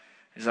of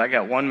is I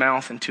got one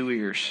mouth and 2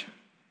 ears.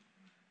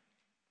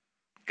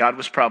 God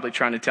was probably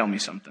trying to tell me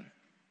something.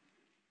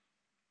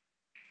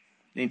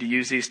 Need to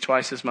use these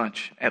twice as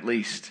much, at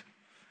least.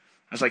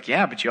 I was like,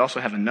 yeah, but you also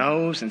have a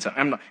nose. And so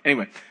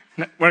anyway,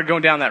 we're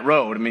going down that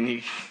road. I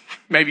mean,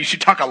 maybe you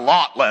should talk a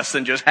lot less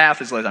than just half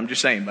as less. I'm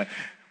just saying, but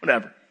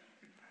whatever.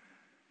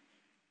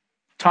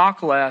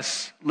 Talk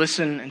less,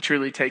 listen, and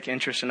truly take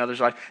interest in others'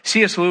 lives.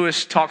 C.S.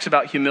 Lewis talks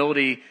about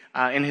humility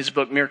in his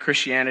book, Mere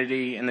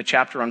Christianity, in the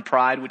chapter on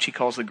pride, which he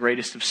calls the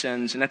greatest of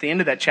sins. And at the end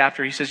of that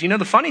chapter, he says,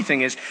 the funny thing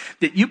is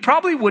that you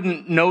probably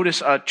wouldn't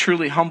notice a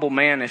truly humble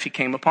man if he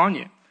came upon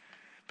you.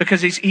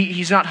 Because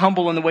he's not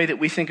humble in the way that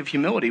we think of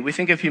humility. We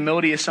think of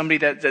humility as somebody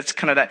that's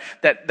kind of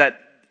that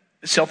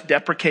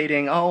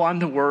self-deprecating, oh, I'm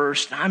the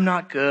worst, I'm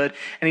not good.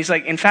 And he's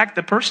like, in fact,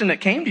 the person that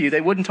came to you, they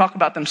wouldn't talk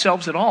about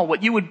themselves at all.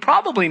 What you would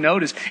probably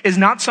notice is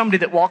not somebody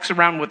that walks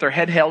around with their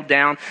head held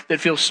down, that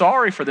feels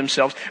sorry for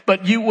themselves,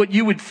 but what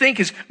you would think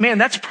is, man,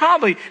 that's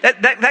probably,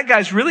 that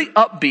guy's really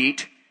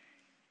upbeat,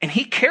 and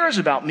he cares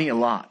about me a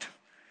lot.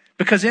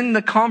 Because in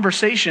the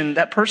conversation,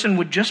 that person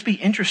would just be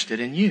interested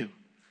in you.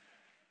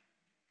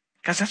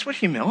 Because that's what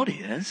humility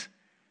is.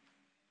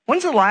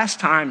 When's the last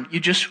time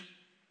you just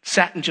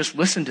sat and just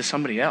listened to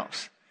somebody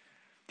else?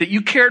 That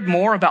you cared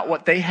more about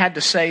what they had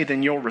to say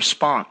than your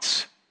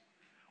response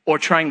or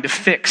trying to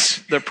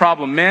fix their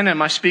problem. Men,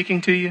 am I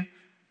speaking to you?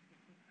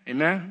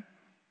 Amen?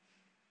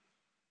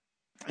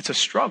 It's a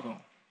struggle.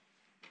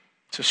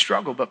 It's a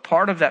struggle. But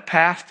part of that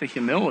path to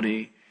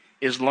humility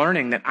is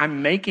learning that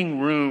I'm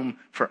making room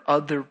for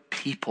other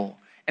people.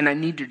 And I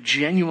need to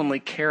genuinely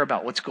care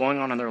about what's going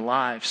on in their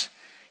lives.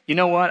 You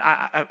know what?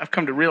 I've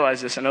come to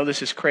realize this. I know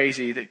this is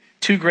crazy. The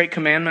 2 great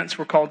commandments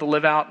we're called to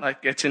live out. Like,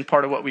 it's in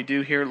part of what we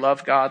do here.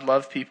 Love God,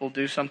 love people,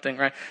 do something,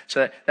 right?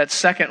 So that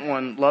second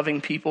one, loving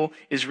people,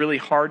 is really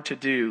hard to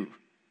do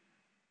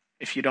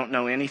if you don't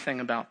know anything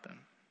about them.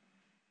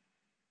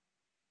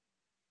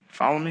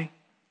 Follow me?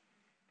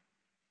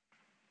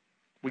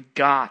 We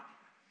got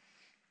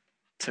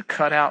to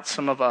cut out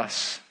some of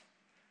us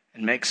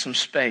and make some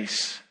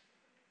space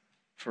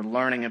for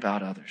learning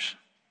about others,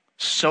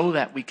 so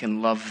that we can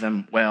love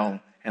them well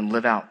and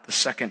live out the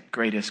second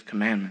greatest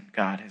commandment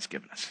God has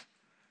given us.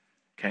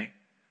 Okay?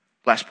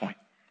 Last point.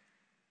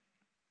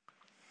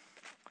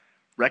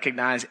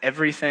 Recognize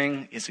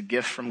everything is a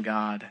gift from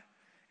God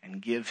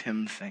and give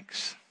him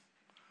thanks.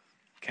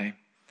 Okay?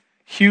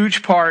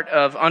 Huge part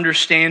of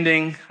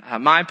understanding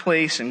my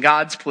place and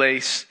God's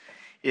place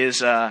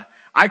is,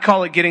 I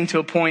call it getting to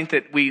a point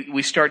that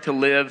we start to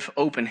live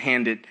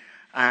open-handed.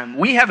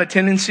 We have a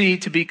tendency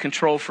to be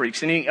control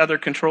freaks. Any other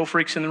control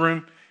freaks in the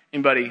room?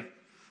 Anybody?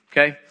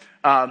 Okay.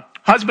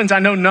 Husbands, I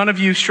know none of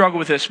you struggle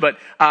with this, but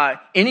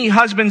any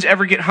husbands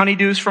ever get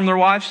honeydews from their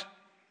wives?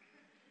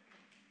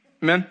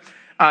 Amen.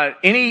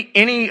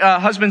 Any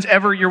husbands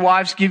ever, your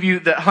wives give you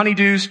the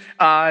honeydews?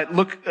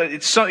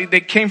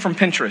 They came from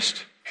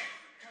Pinterest.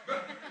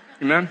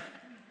 Amen.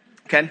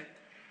 Okay.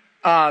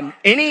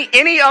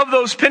 Any of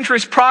those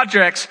Pinterest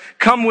projects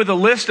come with a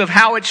list of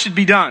how it should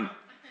be done.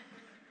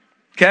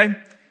 Okay?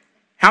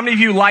 How many of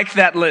you like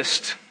that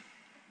list?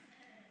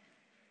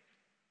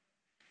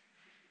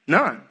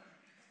 None.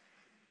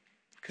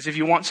 Because if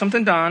you want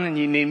something done and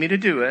you need me to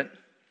do it,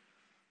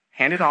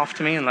 hand it off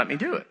to me and let me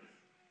do it.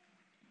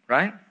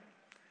 Right?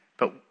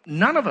 But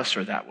none of us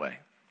are that way.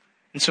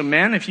 And so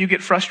men, if you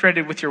get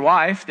frustrated with your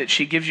wife that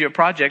she gives you a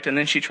project and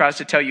then she tries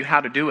to tell you how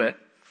to do it,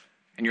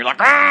 and you're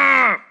like,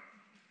 ah!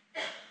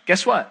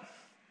 Guess what?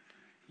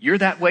 You're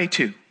that way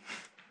too.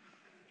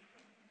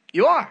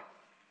 You are.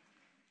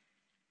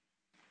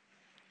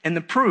 And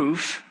the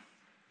proof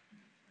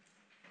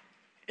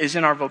is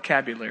in our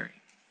vocabulary.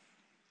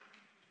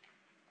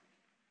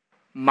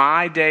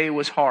 My day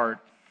was hard.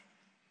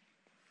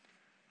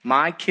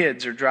 My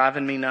kids are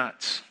driving me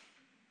nuts.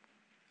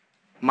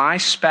 My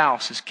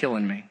spouse is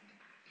killing me.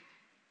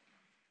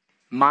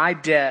 My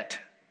debt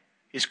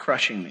is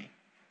crushing me.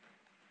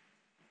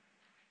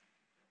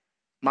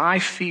 My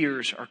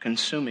fears are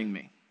consuming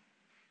me.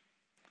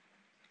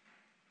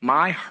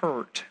 My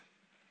hurt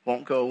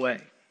won't go away.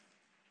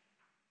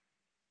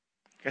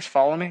 You guys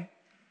follow me?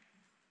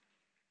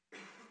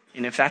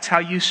 And if that's how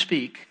you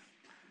speak,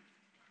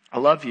 I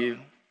love you.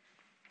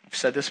 I've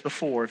said this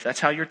before. If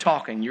that's how you're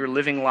talking, you're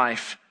living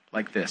life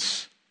like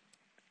this.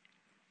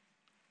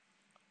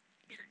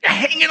 You're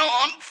hanging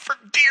on for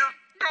dear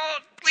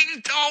God.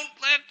 Please don't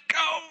let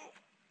go.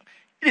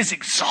 It is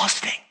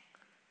exhausting.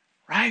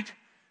 Right?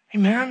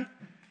 Amen?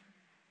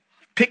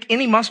 Pick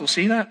any muscle.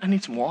 See that? I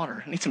need some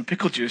water. I need some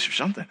pickle juice or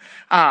something.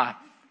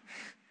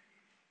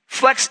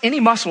 Flex any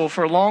muscle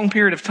for a long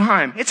period of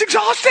time. It's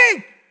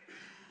exhausting.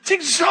 It's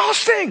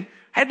exhausting.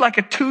 I had like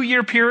a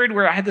 2-year period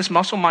where I had this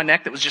muscle in my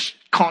neck that was just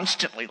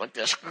constantly like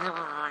this.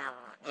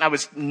 I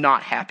was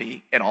not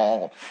happy at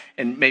all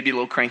and maybe a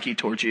little cranky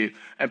towards you.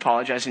 I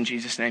apologize in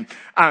Jesus' name.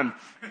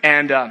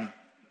 It's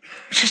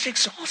just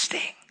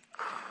exhausting.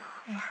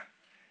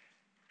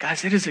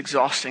 Guys, it is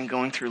exhausting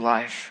going through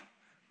life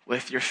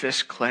with your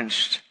fist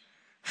clenched,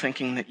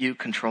 thinking that you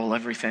control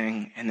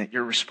everything and that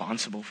you're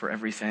responsible for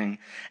everything.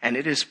 And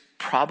it is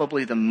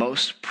probably the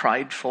most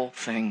prideful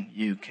thing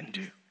you can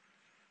do.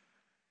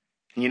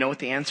 And you know what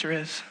the answer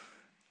is?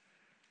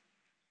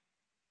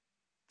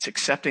 It's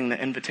accepting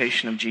the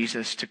invitation of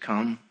Jesus to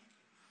come.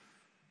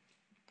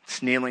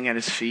 It's kneeling at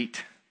his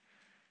feet.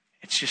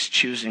 It's just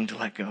choosing to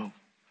let go.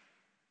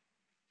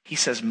 He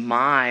says,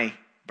 my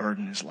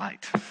burden is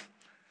light.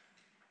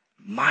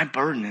 My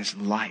burden is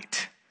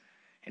light.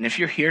 And if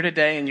you're here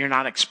today and you're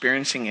not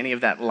experiencing any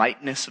of that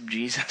lightness of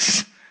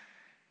Jesus,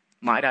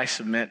 might I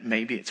submit,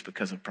 maybe it's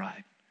because of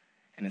pride.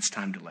 And it's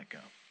time to let go.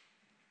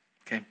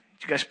 Okay?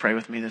 Would you guys pray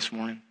with me this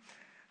morning?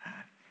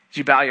 As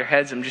you bow your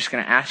heads, I'm just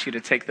going to ask you to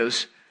take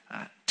those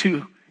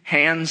 2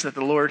 hands that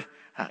the Lord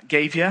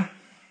gave you. I'm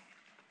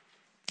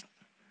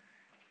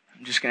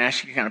just going to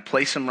ask you to kind of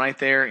place them right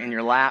there in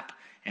your lap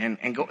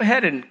and go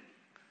ahead and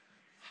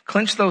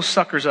clench those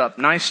suckers up.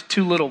 Nice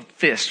 2 little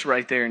fists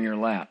right there in your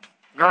lap.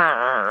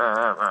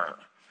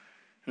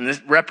 And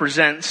this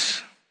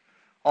represents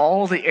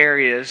all the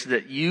areas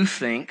that you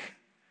think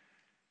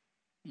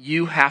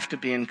you have to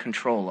be in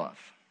control of.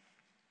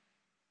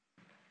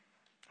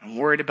 I'm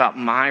worried about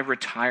my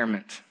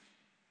retirement,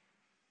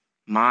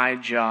 my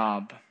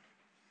job,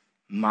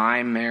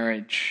 my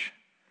marriage,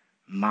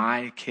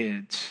 my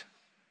kids,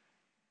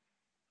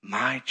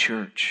 my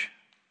church.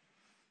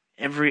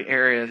 Every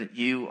area that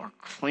you are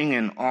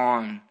clinging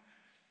on.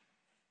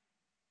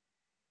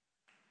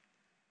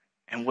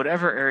 And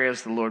whatever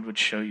areas the Lord would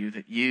show you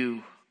that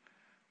you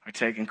are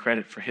taking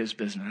credit for his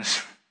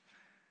business.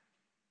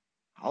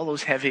 All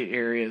those heavy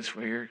areas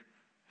where your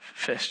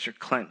fists are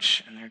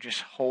clenched and they're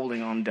just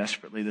holding on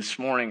desperately. This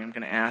morning, I'm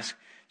going to ask,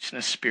 just in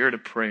a spirit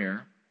of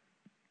prayer,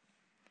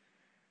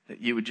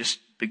 that you would just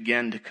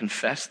begin to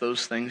confess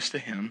those things to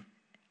him.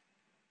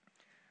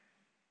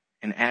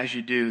 And as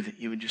you do, that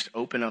you would just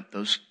open up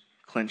those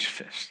clenched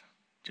fists,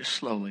 just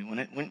slowly, when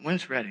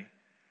it's ready.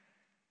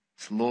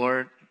 It's,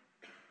 Lord,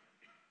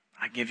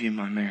 I give you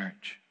my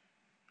marriage.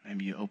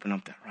 Maybe you open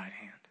up that right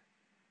hand.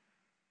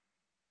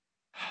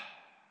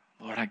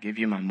 Lord, I give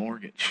you my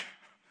mortgage.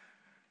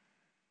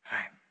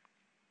 Right.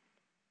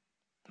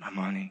 My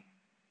money.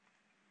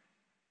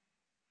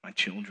 My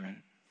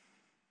children.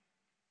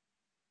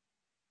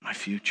 my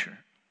future,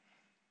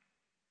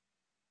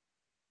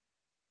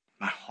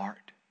 my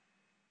heart.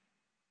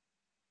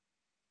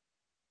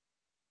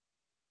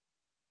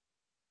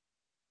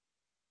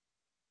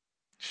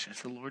 Just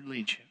as the Lord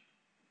leads you.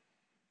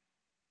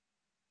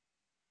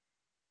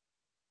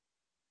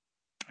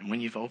 And when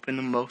you've opened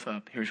them both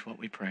up, here's what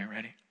we pray.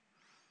 Ready?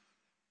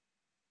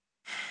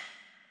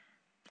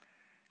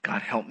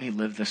 God, help me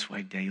live this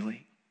way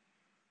daily,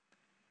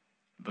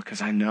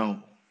 because I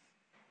know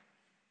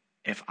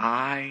if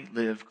I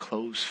live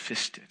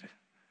close-fisted,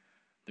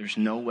 there's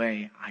no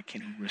way I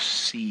can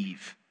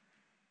receive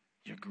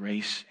your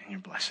grace and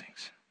your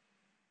blessings.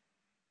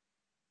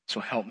 So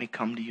help me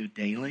come to you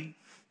daily.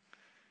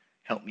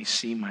 Help me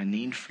see my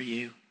need for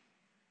you.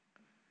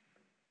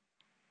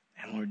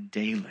 And Lord,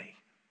 daily,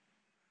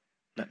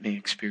 let me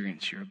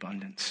experience your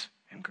abundance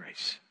and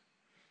grace.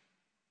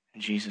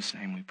 In Jesus'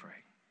 name we pray.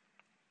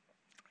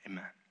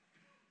 Amen.